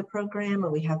orienting to the program,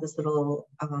 and we have this little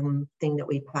thing that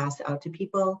we pass out to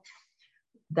people.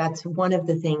 That's one of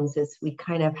the things is we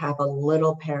kind of have a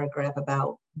little paragraph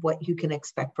about what you can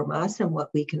expect from us and what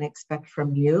we can expect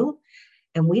from you.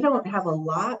 And we don't have a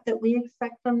lot that we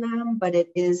expect from them, but it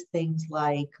is things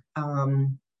like, stay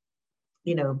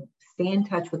in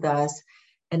touch with us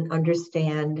and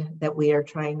understand that we are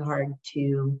trying hard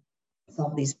to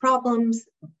solve these problems,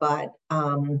 but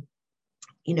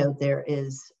there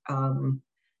is,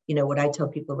 what I tell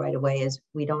people right away is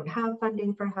we don't have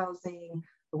funding for housing,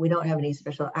 but we don't have any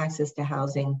special access to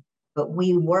housing, but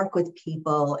we work with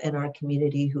people in our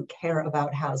community who care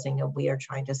about housing, and we are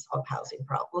trying to solve housing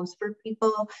problems for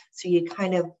people. So you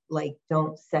kind of like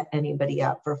don't set anybody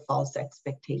up for false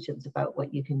expectations about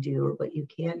what you can do or what you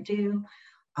can't do.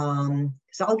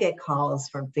 So I'll get calls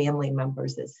from family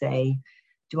members that say,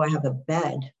 do I have a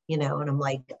bed? And I'm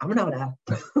like, I'm not a,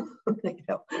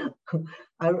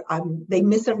 they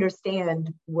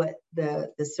misunderstand what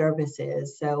the service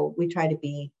is. So we try to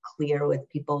be clear with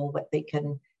people what they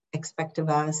can expect of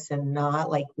us, and not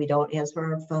like we don't answer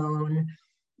our phone,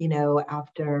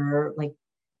 after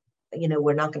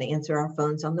we're not going to answer our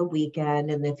phones on the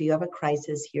weekend. And if you have a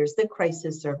crisis, here's the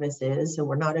crisis services. So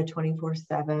we're not a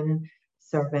 24/7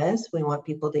 service. We want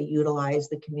people to utilize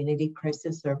the community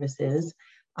crisis services,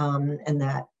 and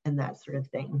that sort of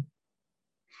thing.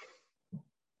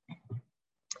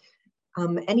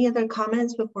 Any other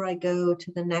comments before I go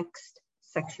to the next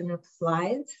section of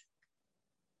slides?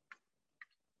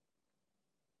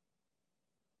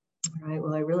 All right,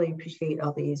 well, I really appreciate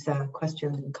all these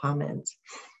questions and comments.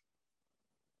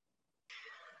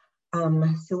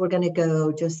 So we're going to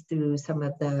go just through some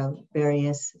of the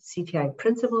various CTI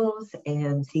principles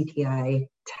and CTI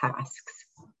tasks.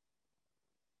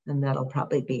 And that'll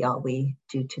probably be all we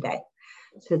do today.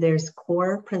 So there's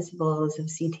core principles of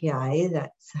CTI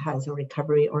that has a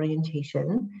recovery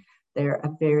orientation. There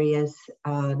are various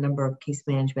number of case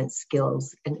management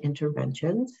skills and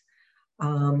interventions.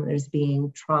 There's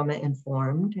being trauma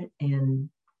informed, and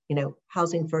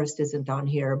housing first isn't on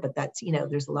here, but that's,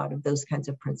 there's a lot of those kinds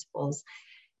of principles,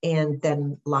 and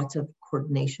then lots of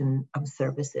coordination of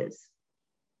services.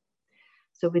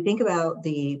 So if we think about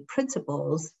the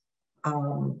principles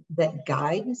that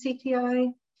guide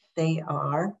CTI, they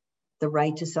are the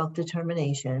right to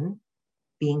self-determination,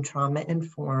 being trauma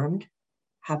informed,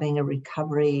 having a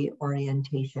recovery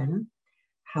orientation,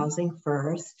 housing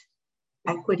first,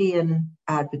 equity and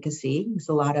advocacy, because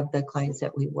a lot of the clients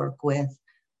that we work with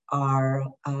are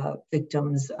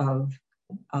victims of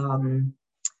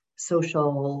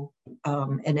social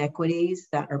inequities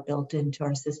that are built into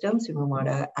our systems, and we want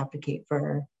to advocate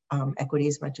for equity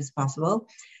as much as possible,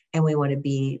 and we want to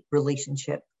be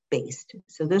relationship based.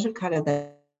 So those are kind of the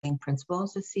main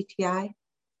principles of CTI.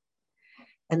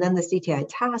 And then the CTI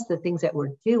tasks, the things that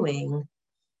we're doing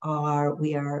are,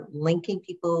 we are linking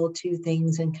people to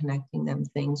things and connecting them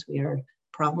things. We are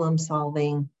problem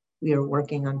solving. We are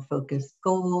working on focused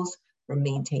goals. We're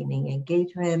maintaining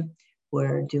engagement.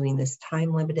 We're doing this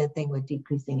time limited thing with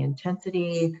decreasing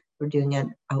intensity. We're doing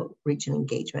an outreach and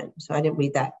engagement. So I didn't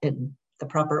read that in the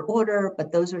proper order,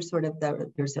 but those are sort of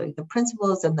there's like the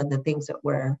principles and then the things that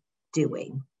we're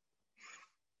doing.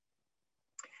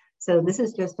 So this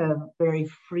is just a very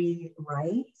free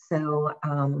write. So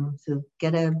so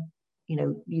get a,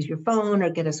 use your phone or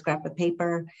get a scrap of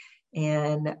paper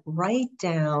and write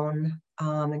down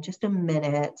in just a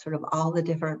minute sort of all the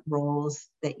different roles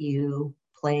that you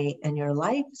play in your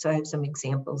life. So I have some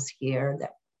examples here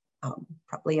that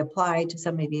probably apply to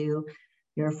some of you.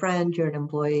 You're a friend, you're an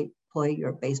employee, you're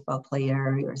a baseball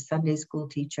player, you're a Sunday school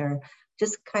teacher,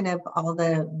 just kind of all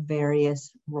the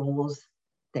various roles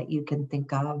that you can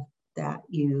think of that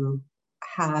you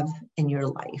have in your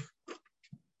life.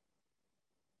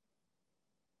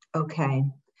 Okay,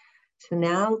 so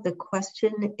now the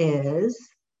question is,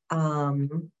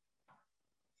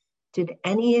 did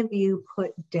any of you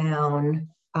put down,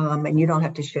 and you don't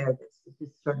have to share this, this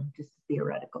is sort of just a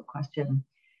theoretical question.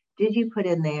 Did you put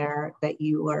in there that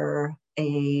you were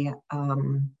a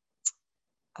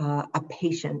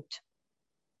patient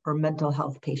or mental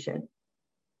health patient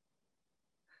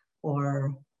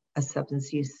or a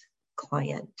substance use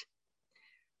client?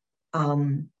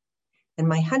 And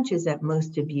my hunch is that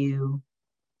most of you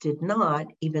did not,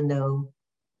 even though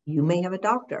you may have a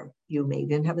doctor, you may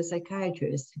even have a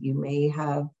psychiatrist, you may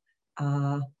have,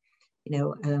 a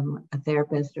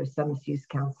therapist or substance use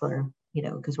counselor,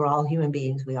 because we're all human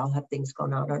beings. We all have things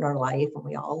going on in our life, and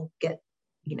we all get,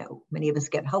 many of us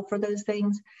get help for those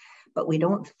things, but we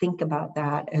don't think about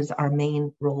that as our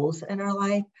main roles in our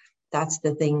life. That's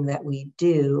the thing that we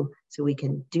do so we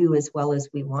can do as well as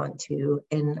we want to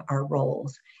in our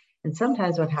roles. And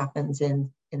sometimes what happens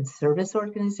in service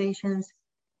organizations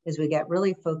is we get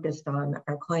really focused on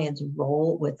our client's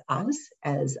role with us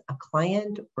as a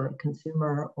client or a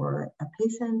consumer or a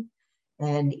patient.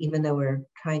 And even though we're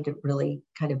trying to really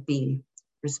kind of be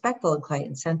respectful and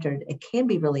client-centered, it can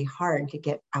be really hard to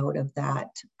get out of that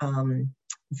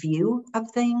view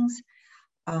of things.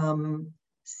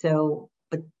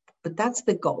 But but that's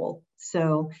the goal.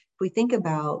 So if we think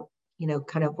about,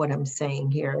 kind of what I'm saying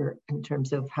here in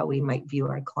terms of how we might view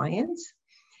our clients,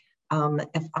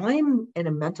 if I'm in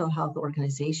a mental health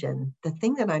organization, the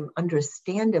thing that I'm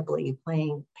understandably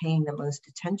paying the most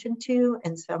attention to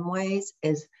in some ways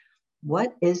is,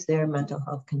 what is their mental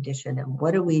health condition and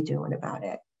what are we doing about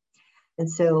it? And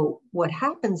so what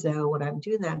happens though, when I'm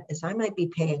doing that, is I might be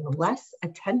paying less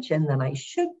attention than I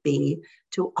should be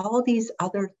to all these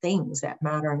other things that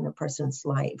matter in a person's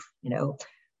life,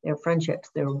 their friendships,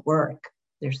 their work,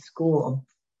 their school,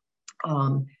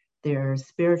 their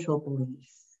spiritual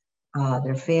beliefs,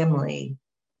 their family,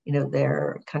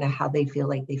 their kind of how they feel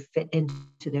like they fit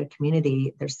into their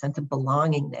community, their sense of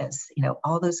belongingness,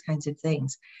 all those kinds of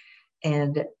things.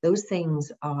 And those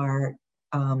things are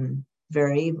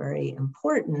very, very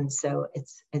important. So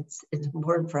it's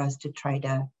important for us to try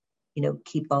to,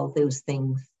 keep all those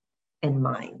things in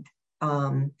mind.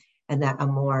 And that a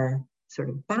more sort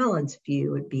of balanced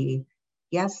view would be,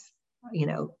 yes,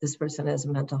 this person has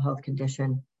a mental health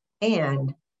condition,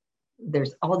 and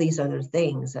there's all these other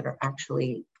things that are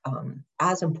actually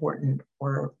as important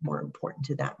or more important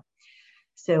to them.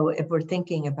 So if we're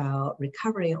thinking about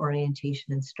recovery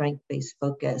orientation and strength-based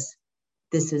focus,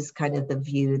 this is kind of the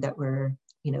view that we're,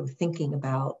 thinking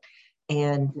about.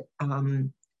 And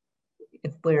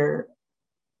if we're,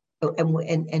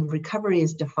 and recovery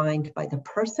is defined by the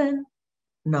person,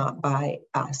 not by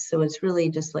us. So it's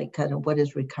really just like kind of, what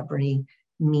does recovery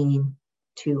mean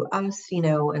to us, in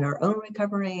our own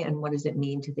recovery, and what does it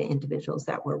mean to the individuals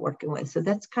that we're working with? So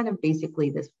that's kind of basically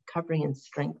this recovery and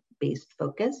strength-based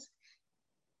focus.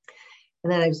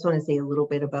 And then I just want to say a little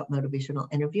bit about motivational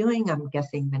interviewing. I'm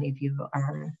guessing many of you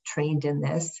are trained in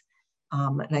this.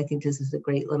 And I think this is a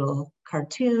great little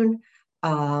cartoon.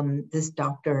 This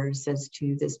doctor says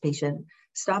to this patient,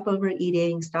 stop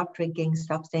overeating, stop drinking,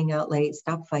 stop staying out late,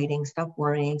 stop fighting, stop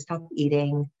worrying, stop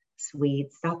eating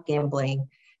sweets, stop gambling. And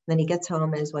then he gets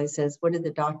home and his wife says, what did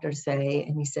the doctor say?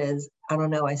 And he says, I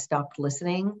don't know, I stopped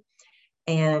listening.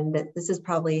 And this is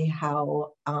probably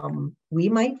how we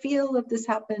might feel if this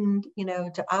happened,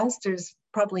 to us. There's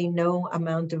probably no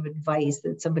amount of advice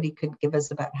that somebody could give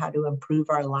us about how to improve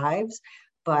our lives,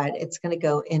 but it's going to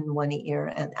go in one ear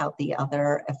and out the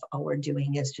other if all we're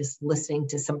doing is just listening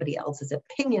to somebody else's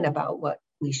opinion about what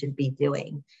we should be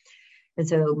doing. And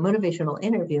so motivational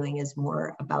interviewing is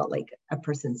more about like a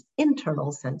person's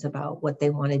internal sense about what they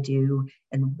want to do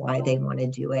and why they want to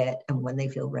do it and when they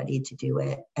feel ready to do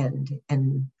it and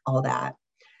all that.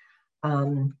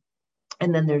 And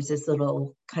then there's this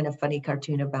little kind of funny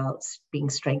cartoon about being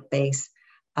strength-based.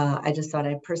 I just thought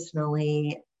I'd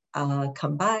personally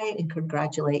come by and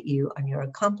congratulate you on your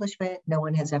accomplishment. No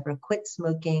one has ever quit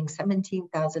smoking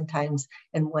 17,000 times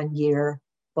in 1 year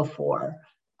before.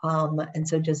 And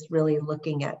so just really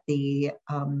looking at the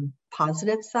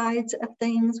positive sides of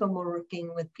things when we're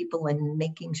working with people and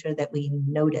making sure that we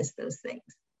notice those things.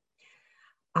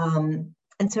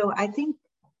 And so I think,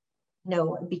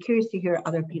 I'd be curious to hear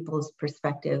other people's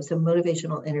perspectives. So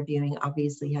motivational interviewing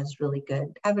obviously has really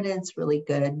good evidence, really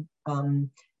good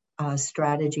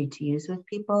strategy to use with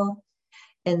people.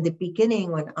 In the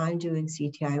beginning, when I'm doing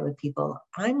CTI with people,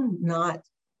 I'm not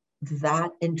that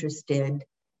interested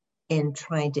in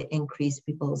trying to increase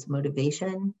people's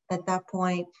motivation at that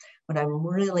point. What I'm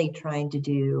really trying to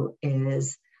do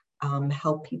is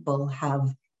help people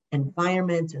have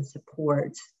environments and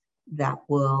supports that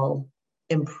will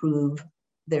improve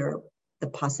the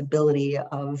possibility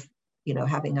of,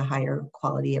 having a higher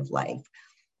quality of life.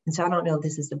 And so I don't know if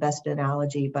this is the best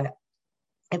analogy, but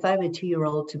if I have a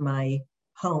 2-year-old to my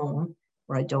home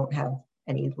where I don't have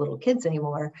any little kids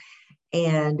anymore,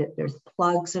 and there's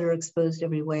plugs that are exposed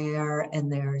everywhere,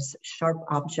 and there's sharp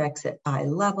objects at eye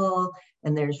level,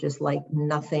 and there's just like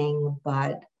nothing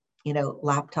but,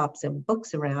 laptops and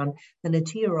books around, then a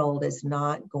 2-year-old is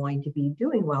not going to be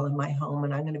doing well in my home,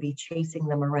 and I'm going to be chasing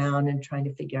them around and trying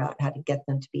to figure out how to get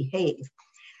them to behave.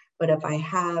 But if I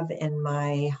have in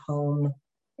my home,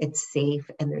 it's safe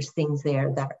and there's things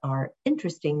there that are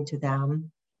interesting to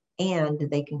them, and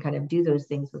they can kind of do those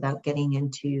things without getting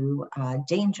into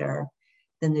danger,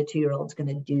 then the 2-year-old's going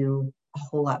to do a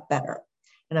whole lot better.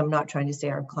 And I'm not trying to say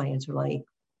our clients are like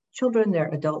children,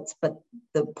 they're adults, but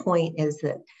the point is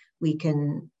that we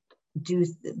can do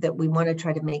that. We want to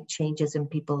try to make changes in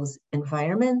people's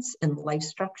environments and life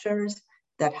structures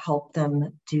that help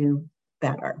them do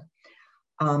better.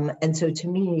 And so to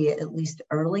me, at least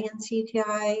early in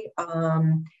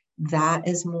CTI, that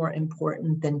is more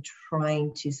important than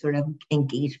trying to sort of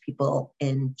engage people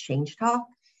in change talk.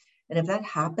 And if that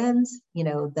happens,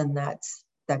 then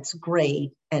that's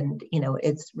great. And,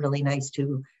 it's really nice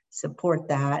to support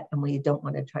that, and we don't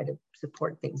want to try to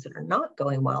support things that are not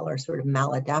going well or sort of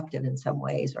maladaptive in some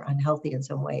ways or unhealthy in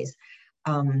some ways.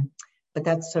 But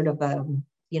that's sort of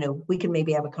we can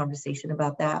maybe have a conversation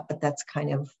about that, but that's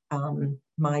kind of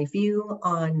my view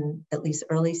on at least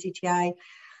early CTI.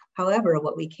 However,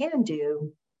 what we can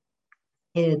do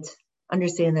is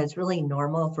understand that it's really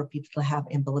normal for people to have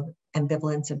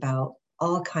ambivalence about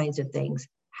all kinds of things: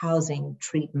 housing,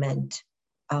 treatment,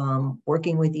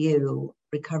 working with you,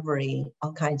 recovery,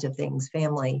 all kinds of things,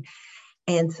 family.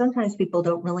 And sometimes people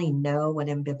don't really know what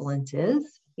ambivalence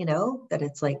is, that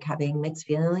it's like having mixed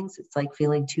feelings. It's like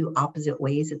feeling two opposite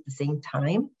ways at the same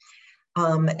time.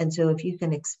 And so if you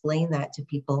can explain that to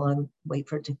people and wait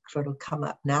for it to sort of come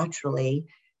up naturally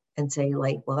and say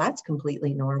like, well, that's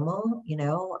completely normal.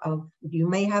 You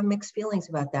may have mixed feelings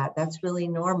about that. That's really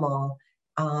normal.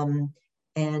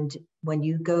 And when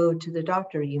you go to the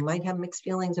doctor, you might have mixed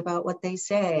feelings about what they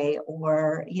say,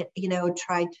 or,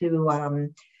 try to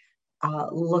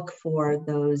look for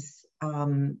those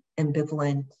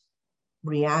ambivalent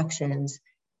reactions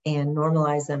and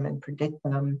normalize them and predict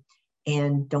them,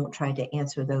 and don't try to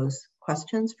answer those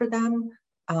questions for them.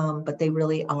 But they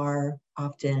really are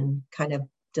often kind of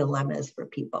dilemmas for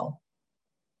people.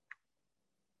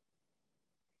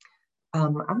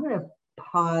 I'm going to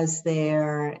pause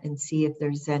there and see if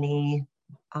there's any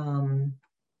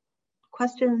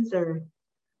questions or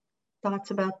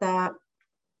thoughts about that.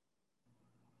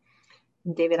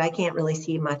 David, I can't really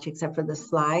see much except for the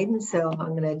slide, so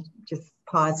I'm going to just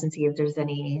pause and see if there's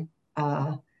any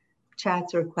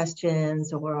chats or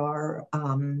questions or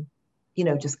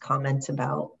just comments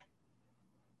about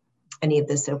any of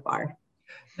this so far.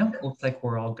 No, it looks like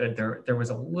we're all good. There was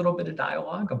a little bit of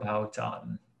dialogue about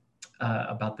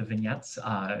the vignettes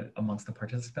amongst the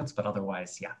participants, but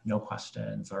otherwise, yeah, no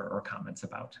questions or comments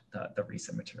about the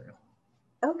recent material.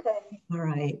 Okay, all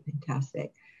right,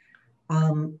 fantastic.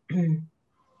 And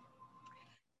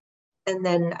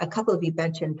then a couple of you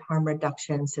mentioned harm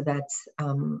reduction, so that's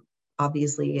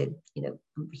obviously a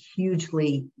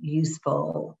hugely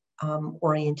useful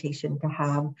orientation to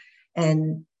have.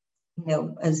 And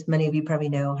as many of you probably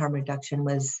know, harm reduction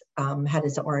was had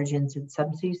its origins in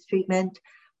substance treatment,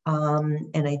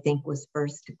 and I think was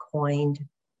first coined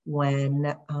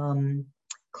when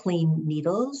clean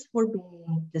needles were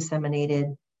being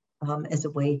disseminated as a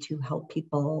way to help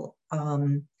people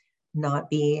not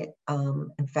be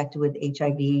infected with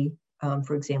HIV,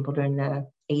 for example, during the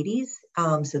 80s.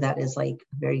 So that is like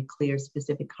a very clear,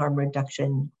 specific harm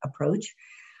reduction approach.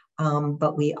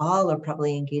 But we all are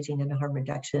probably engaging in harm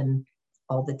reduction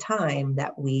all the time,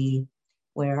 that we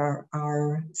wear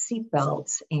our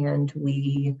seatbelts and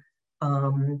we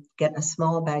get a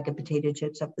small bag of potato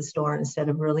chips at the store instead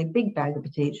of a really big bag of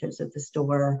potato chips at the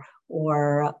store,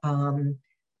 or so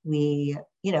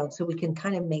we can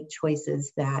kind of make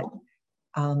choices that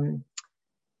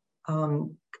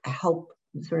help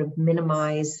sort of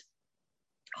minimize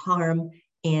harm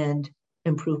and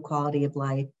improve quality of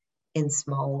life in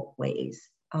small ways.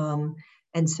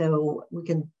 And so we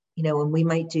can, and we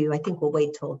might do, I think we'll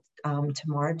wait till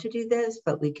tomorrow to do this,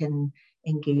 but we can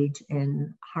engage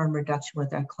in harm reduction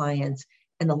with our clients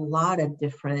in a lot of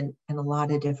different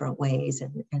ways.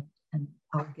 And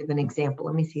I'll give an example.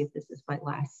 Let me see if this is my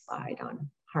last slide on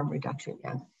harm reduction.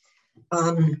 Yeah.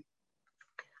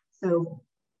 So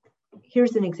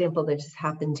here's an example that just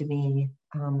happened to me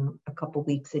a couple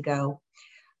weeks ago.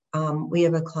 We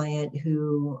have a client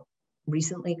who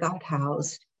recently got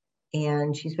housed,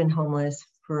 and she's been homeless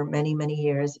for many, many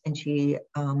years, and she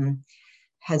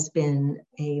has been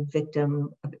a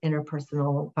victim of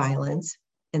interpersonal violence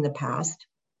in the past,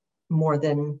 more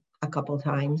than a couple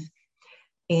times.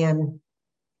 And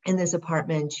in this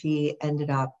apartment, she ended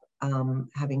up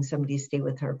having somebody stay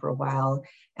with her for a while,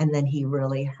 and then he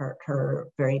really hurt her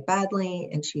very badly,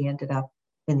 and she ended up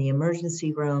in the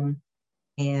emergency room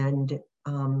and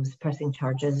was pressing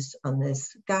charges on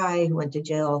this guy who went to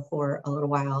jail for a little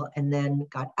while and then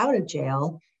got out of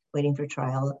jail, waiting for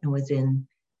trial, and was in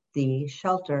the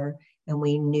shelter, and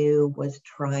we knew was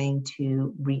trying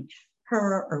to reach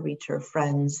her or reach her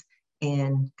friends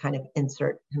and kind of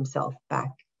insert himself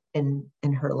back in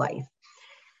her life.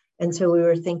 And so we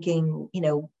were thinking,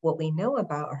 what we know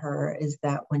about her is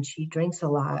that when she drinks a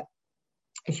lot,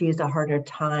 she has a harder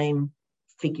time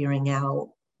figuring out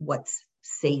what's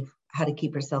safe, how to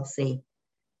keep herself safe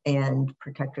and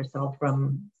protect herself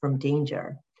from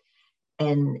danger.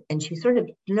 And she sort of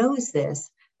knows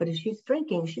this, but if she's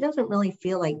drinking, she doesn't really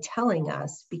feel like telling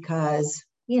us because,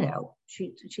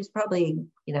 she's probably,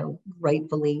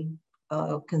 rightfully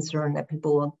concerned that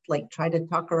people will like try to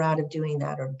talk her out of doing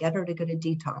that or get her to go to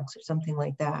detox or something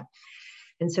like that.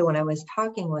 And so when I was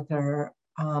talking with her,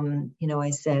 you know, I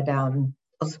said, I'll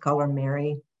just call her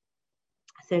Mary.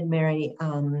 I said, Mary,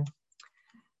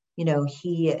 you know,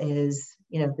 he is,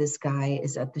 you know, this guy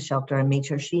is at the shelter. I made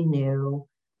sure she knew.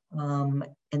 And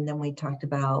then we talked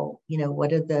about, you know,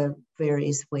 what are the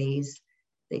various ways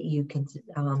that you can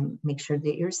make sure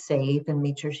that you're safe, and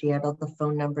made sure she had all the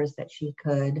phone numbers that she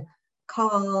could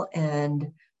call.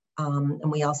 And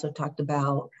we also talked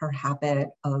about her habit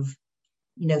of,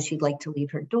 you know, she'd like to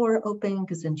leave her door open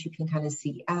because then she can kind of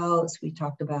see out. So we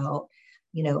talked about,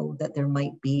 you know, that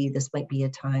this might be a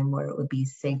time where it would be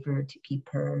safer to keep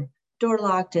her door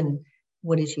locked. And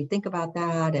what did she think about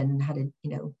that? And how did,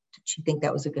 you know, did she think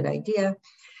that was a good idea?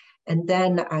 And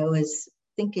then I was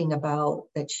thinking about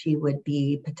that she would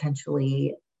be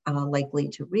potentially likely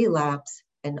to relapse,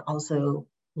 and also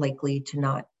likely to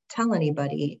not tell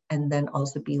anybody, and then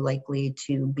also be likely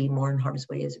to be more in harm's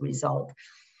way as a result.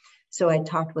 So I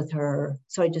talked with her.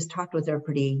 So I just talked with her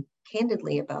pretty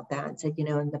candidly about that and said, you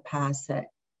know, in the past that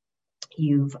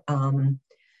you've,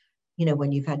 you know,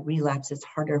 when you've had relapse, it's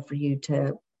harder for you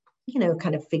to, you know,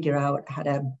 kind of figure out how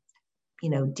to, you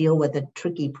know, deal with a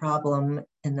tricky problem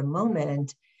in the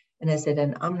moment. And I said,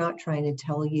 and I'm not trying to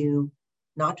tell you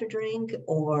not to drink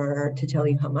or to tell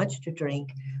you how much to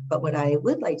drink, but what I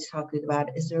would like to talk to you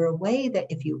about, is there a way that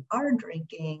if you are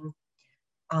drinking,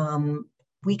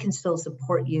 we can still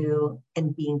support you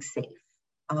in being safe?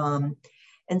 And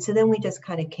so then we just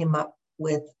kind of came up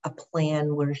with a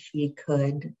plan where she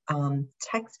could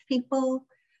text people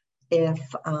if,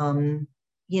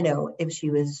 you know, if she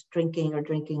was drinking or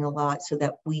drinking a lot, so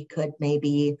that we could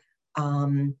maybe,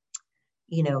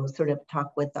 you know, sort of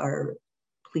talk with our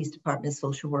police department,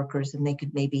 social workers, and they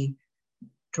could maybe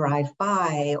drive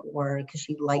by, or because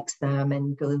she likes them,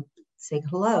 and go say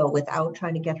hello without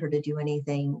trying to get her to do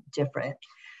anything different.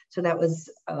 So that was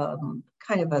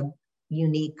kind of a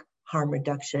unique harm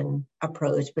reduction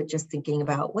approach, but just thinking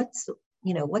about what's,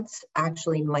 you know, what's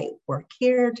actually might work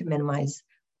here to minimize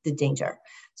the danger.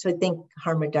 So I think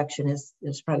harm reduction is,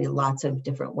 there's probably lots of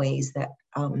different ways that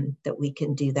that we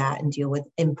can do that and deal with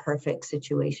imperfect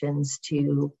situations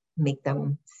to make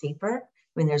them safer.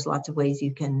 I mean, there's lots of ways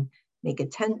you can make a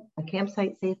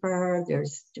campsite safer.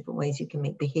 There's different ways you can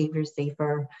make behaviors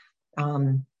safer.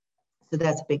 So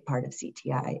that's a big part of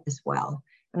CTI as well.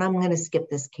 And I'm going to skip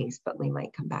this case, but we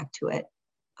might come back to it.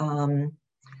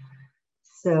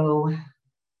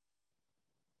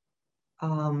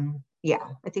 Yeah,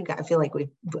 I feel like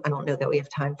I don't know that we have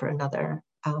time for another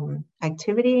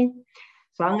activity.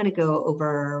 So I'm going to go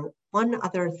over one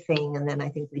other thing, and then I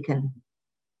think we can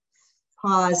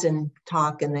pause and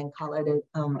talk and then call it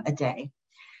a day.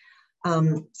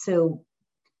 So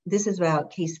this is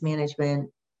about case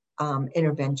management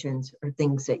interventions, or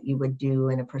things that you would do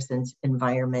in a person's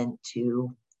environment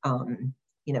to,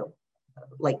 you know,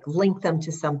 like link them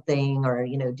to something, or,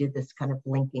 you know, do this kind of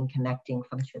linking, connecting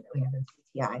function that we have in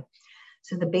CTI.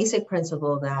 So the basic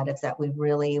principle of that is that we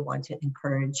really want to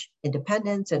encourage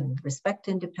independence and respect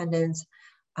independence,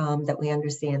 that we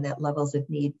understand that levels of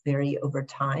need vary over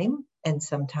time, and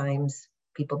sometimes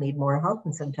people need more help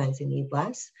and sometimes they need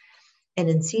less. And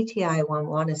in CTI, one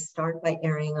want to start by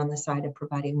erring on the side of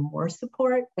providing more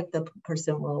support if the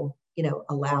person will, you know,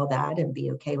 allow that and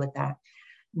be okay with that,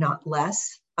 not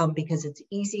less, because it's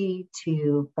easy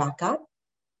to back up.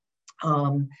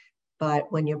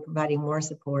 But when you're providing more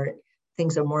support,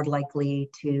 things are more likely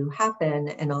to happen.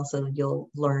 And also you'll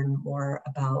learn more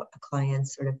about a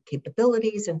client's sort of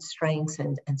capabilities and strengths.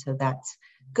 And so that's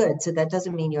good. So that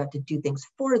doesn't mean you have to do things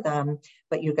for them,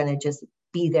 but you're going to just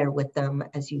be there with them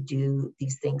as you do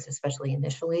these things, especially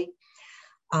initially.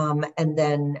 And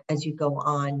then as you go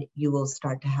on, you will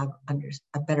start to have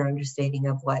a better understanding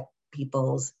of what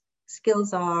people's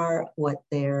skills are, what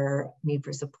their need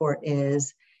for support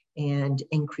is, and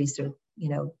increase their, you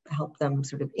know, help them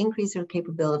sort of increase their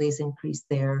capabilities, increase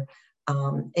their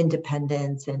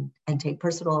independence, and take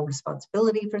personal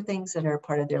responsibility for things that are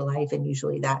part of their life. And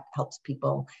usually that helps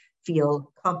people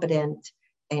feel competent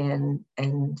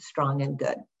and strong and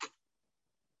good.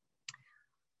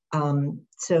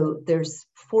 So there's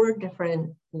 4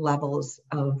 different levels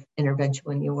of intervention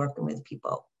when you're working with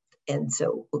people. And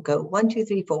so we'll go 1, 2,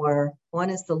 3, 4. 1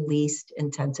 is the least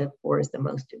intensive, 4 is the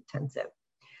most intensive.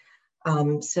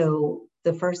 So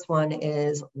the first one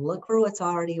is look for what's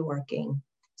already working.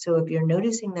 So if you're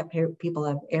noticing that people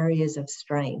have areas of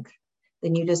strength,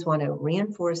 then you just want to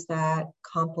reinforce that,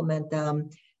 compliment them,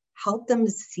 help them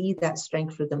see that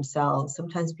strength for themselves.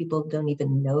 Sometimes people don't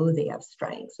even know they have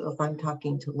strength. So if I'm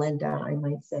talking to Linda, I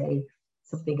might say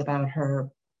something about her,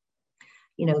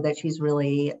 you know, that she's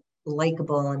really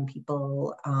likable and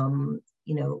people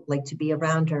you know, like to be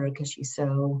around her because she's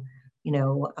so, you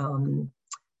know,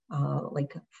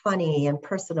 like funny and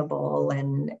personable,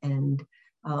 and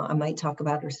I might talk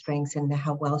about her strengths and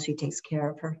how well she takes care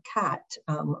of her cat,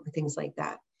 or things like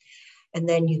that. And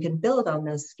then you can build on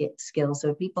those skills.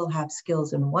 So if people have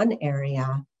skills in one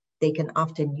area, they can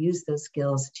often use those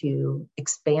skills to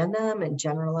expand them and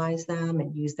generalize them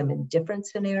and use them in different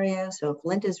scenarios. So if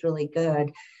Linda's really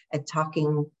good at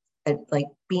talking, at like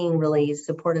being really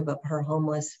supportive of her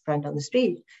homeless friend on the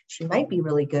street, she might be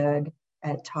really good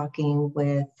at talking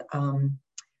with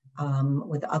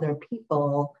other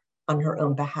people on her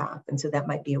own behalf. And so that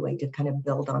might be a way to kind of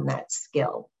build on that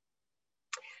skill.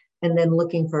 And then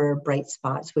looking for bright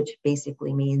spots, which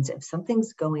basically means if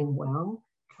something's going well,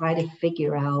 try to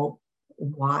figure out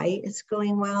why it's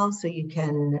going well so you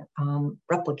can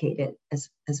replicate it as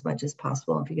much as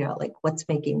possible and figure out like what's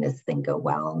making this thing go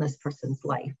well in this person's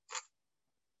life.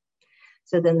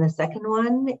 So then the second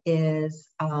one is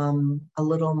a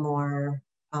little more,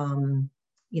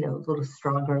 you know, a little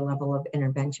stronger level of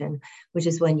intervention, which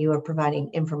is when you are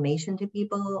providing information to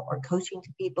people or coaching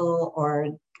to people or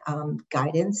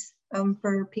guidance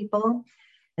for people.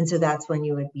 And so that's when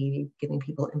you would be giving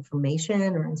people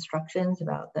information or instructions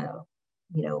about the,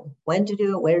 you know, when to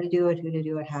do it, where to do it, who to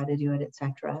do it, how to do it,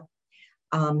 etc.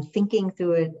 Thinking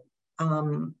through it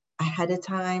ahead of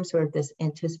time, sort of this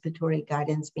anticipatory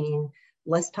guidance meaning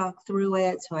let's talk through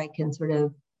it so I can sort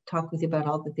of talk with you about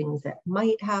all the things that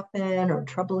might happen or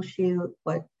troubleshoot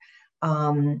what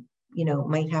you know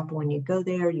might happen when you go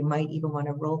there. You might even want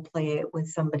to role play it with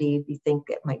somebody if you think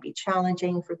it might be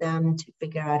challenging for them to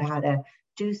figure out how to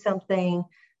do something.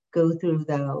 Go through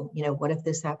the, you know, what if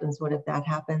this happens, what if that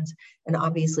happens? And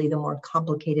obviously the more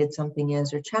complicated something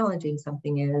is or challenging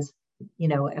something is, you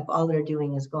know, if all they're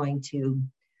doing is going to,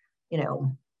 you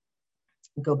know,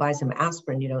 go buy some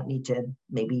aspirin, you don't need to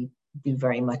maybe do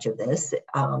very much of this.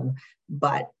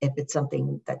 But if it's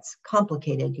something that's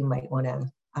complicated, you might want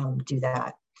to do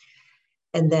that.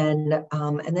 And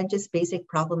then just basic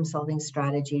problem solving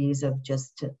strategies of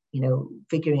just, you know,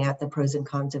 figuring out the pros and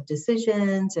cons of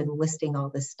decisions and listing all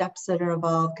the steps that are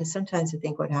involved. Because sometimes I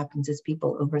think what happens is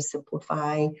people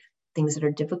oversimplify things that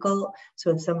are difficult.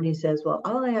 So if somebody says, well,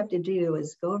 all I have to do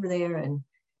is go over there and,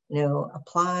 you know,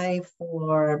 apply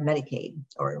for Medicaid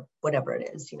or whatever it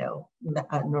is, you know,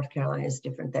 North Carolina is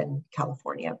different than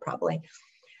California probably.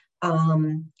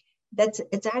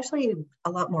 It's actually a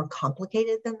lot more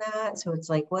complicated than that. So it's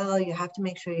like, well, you have to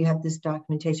make sure you have this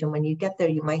documentation. When you get there,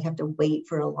 you might have to wait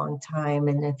for a long time.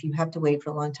 And if you have to wait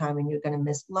for a long time and you're going to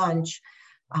miss lunch,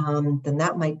 then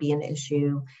that might be an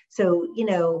issue. So, you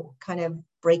know, kind of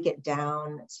break it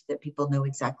down so that people know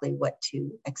exactly what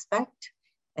to expect.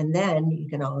 And then you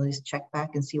can always check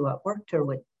back and see what worked or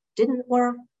what didn't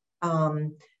work,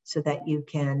 so that you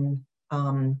can,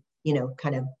 you know,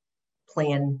 kind of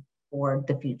plan for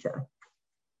the future.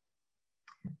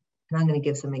 And I'm going to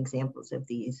give some examples of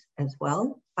these as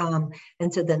well.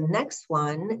 And so the next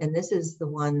one, and this is the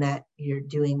one that you're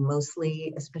doing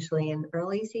mostly, especially in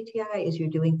early CTI, is you're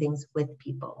doing things with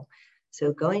people.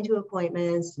 So going to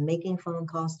appointments, making phone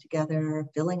calls together,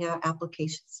 filling out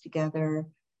applications together,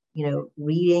 you know,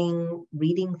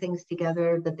 reading things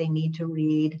together that they need to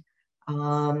read,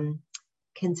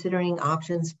 considering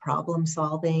options, problem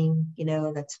solving, you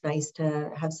know, that's nice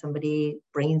to have somebody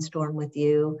brainstorm with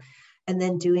you, and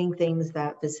then doing things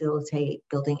that facilitate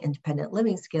building independent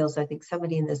living skills. I think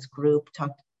somebody in this group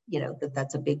talked, you know,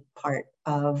 that's a big part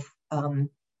of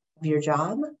your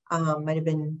job, might have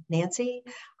been Nancy.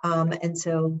 And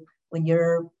so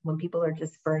when people are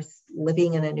just first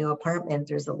living in a new apartment,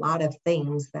 there's a lot of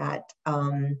things that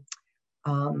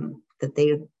that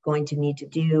they're going to need to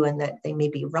do and that they may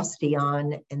be rusty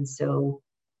on. And so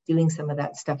doing some of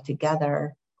that stuff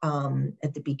together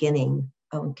at the beginning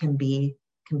can be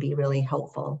really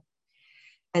helpful.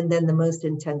 And then the most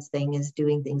intense thing is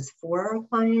doing things for our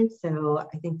clients. So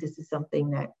I think this is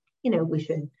something that, you know, we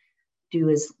should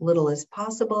do as little as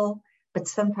possible, but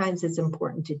sometimes it's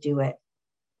important to do it.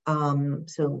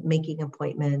 So making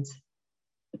appointments,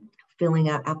 filling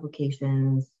out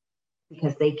applications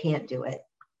because they can't do it,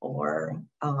 or,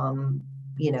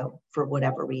 you know, for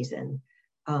whatever reason,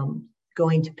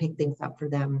 going to pick things up for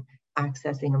them,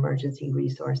 accessing emergency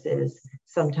resources.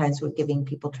 Sometimes we're giving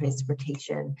people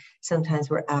transportation. Sometimes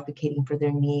we're advocating for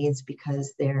their needs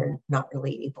because they're not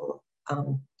really able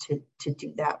to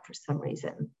do that for some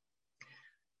reason.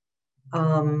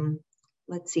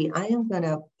 Let's see, I am going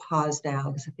to pause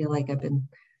now because I feel like I've been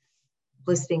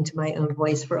listening to my own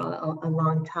voice for a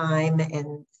long time,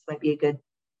 and this might be a good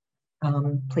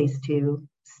place to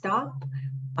stop.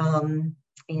 And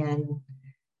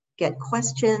get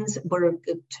questions.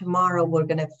 Tomorrow we're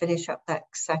going to finish up that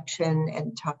section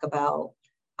and talk about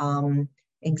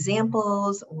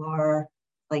examples, or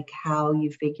like how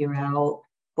you figure out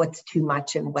what's too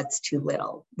much and what's too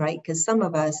little, right? Because some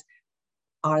of us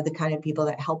are the kind of people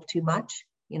that help too much,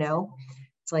 you know.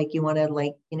 It's like you want to,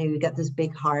 like, you know, you got this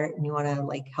big heart and you want to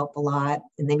like help a lot,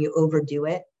 and then you overdo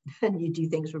it and you do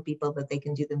things for people that they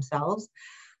can do themselves.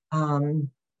 And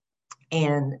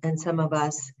some of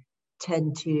us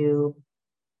tend to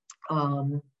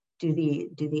do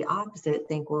the opposite,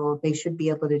 think, well, they should be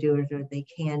able to do it, or they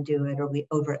can do it, or we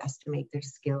overestimate their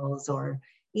skills, or,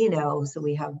 you know, so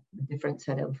we have a different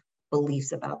set of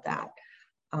beliefs about that.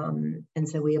 And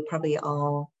so we probably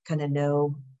all kind of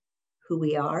know who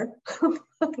we are,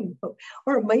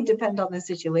 or it might depend on the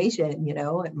situation, you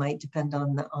know, it might depend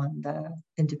on the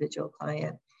individual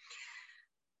client.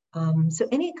 So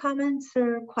any comments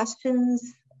or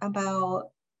questions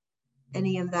about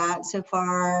any of that so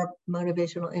far?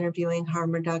 Motivational interviewing,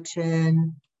 harm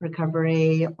reduction,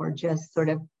 recovery, or just sort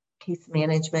of case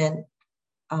management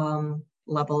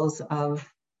levels of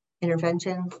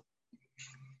intervention?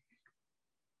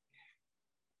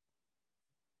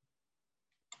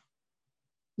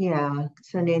 Yeah,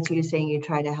 so Nancy, you're saying you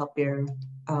try to help your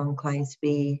clients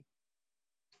be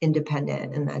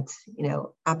independent, and that's, you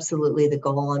know, absolutely the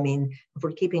goal. I mean, if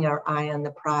we're keeping our eye on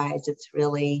the prize, it's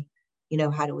really, you know,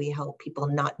 how do we help people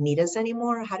not need us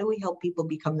anymore? How do we help people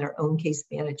become their own case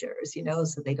managers, you know,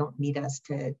 so they don't need us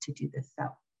to do this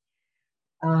stuff?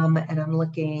 And I'm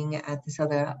looking at this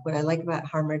other, what I like about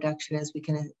harm reduction is we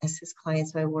can assist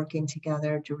clients by working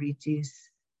together to reduce,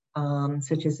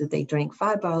 such as if they drink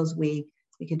 5 bottles a week,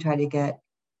 we can try to get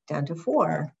down to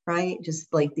 4, right?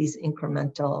 Just like these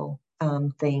incremental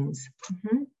things.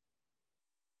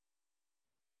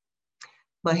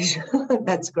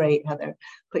 That's great, Heather.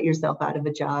 Put yourself out of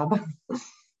a job.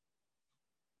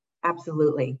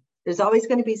 Absolutely. There's always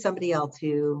going to be somebody else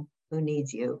who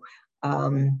needs you.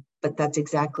 But that's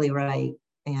exactly right.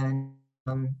 And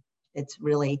it's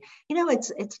really, you know,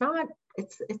 it's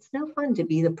no fun to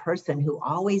be the person who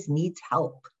always needs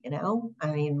help, you know?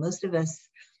 I mean, most of us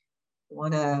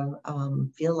want to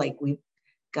feel like we've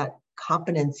got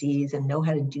competencies and know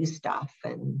how to do stuff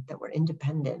and that we're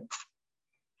independent.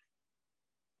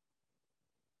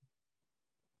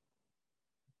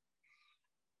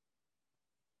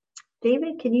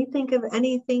 David, can you think of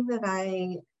anything that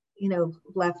I, you know,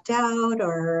 left out,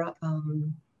 or,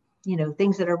 you know,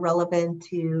 things that are relevant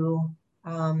to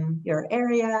your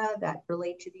area that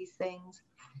relate to these things?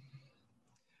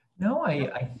 No,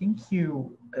 I think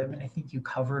you, I mean, I think you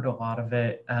covered a lot of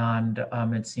it, and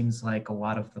it seems like a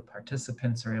lot of the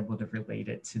participants are able to relate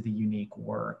it to the unique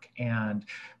work and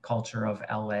culture of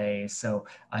LA. So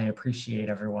I appreciate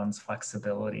everyone's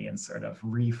flexibility and sort of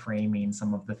reframing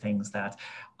some of the things that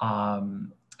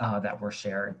that were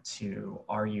shared to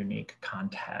our unique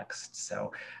context.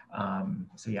 So,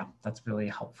 so yeah, that's really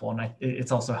helpful, and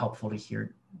it's also helpful to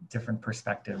hear different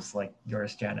perspectives like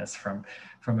yours, Janice, from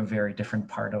a very different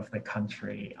part of the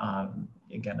country.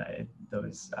 Again,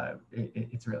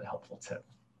 it's really helpful to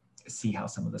see how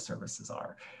some of the services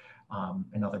are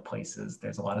in other places.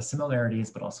 There's a lot of similarities,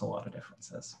 but also a lot of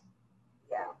differences.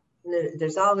 Yeah,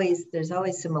 there's always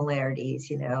similarities,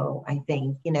 you know, I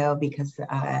think, you know, because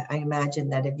I imagine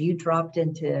that if you dropped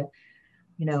into,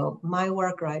 you know, my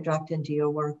work, or I dropped into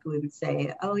your work, we would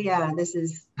say, oh yeah, this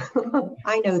is,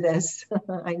 I know this,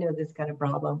 I know this kind of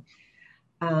problem.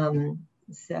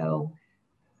 So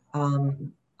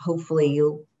hopefully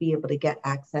you'll be able to get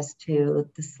access to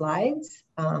the slides.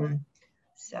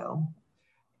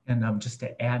 And just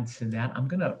to add to that, I'm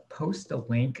going to post a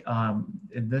link.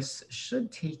 This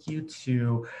should take you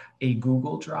to a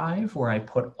Google Drive where I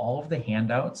put all of the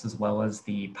handouts as well as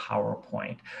the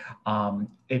PowerPoint.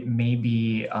 It may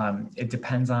be, it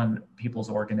depends on people's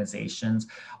organizations.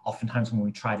 Oftentimes when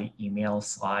we try to email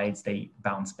slides, they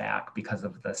bounce back because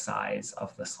of the size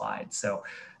of the slides. So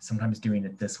sometimes doing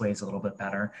it this way is a little bit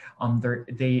better.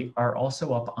 They are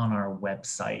also up on our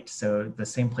website. So the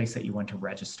same place that you went to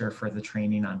register for the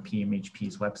training on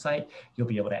PMHP's website, you'll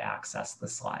be able to access the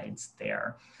slides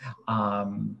there.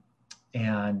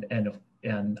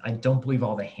 And I don't believe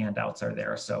all the handouts are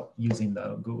there. So using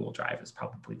the Google Drive is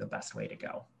probably the best way to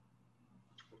go.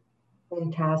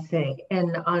 Fantastic.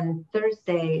 And on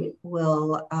Thursday,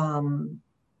 we'll,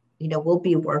 you know, we'll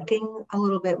be working a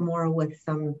little bit more with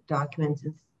some documents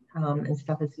and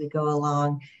stuff as we go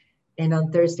along. And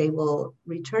on Thursday, we'll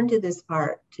return to this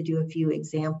part to do a few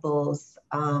examples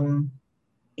and,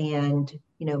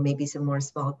 you know, maybe some more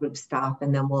small group stuff,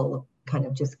 and then we'll kind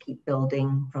of just keep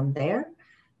building from there.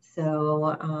 So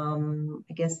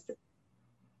I guess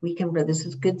this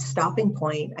is a good stopping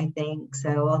point, I think.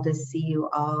 So I'll just see you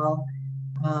all.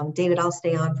 David, I'll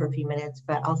stay on for a few minutes,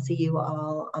 but I'll see you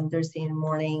all on Thursday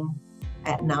morning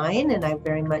at 9. And I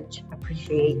very much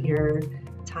appreciate your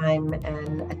time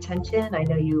and attention. I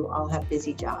know you all have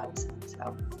busy jobs.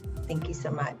 So thank you so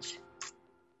much.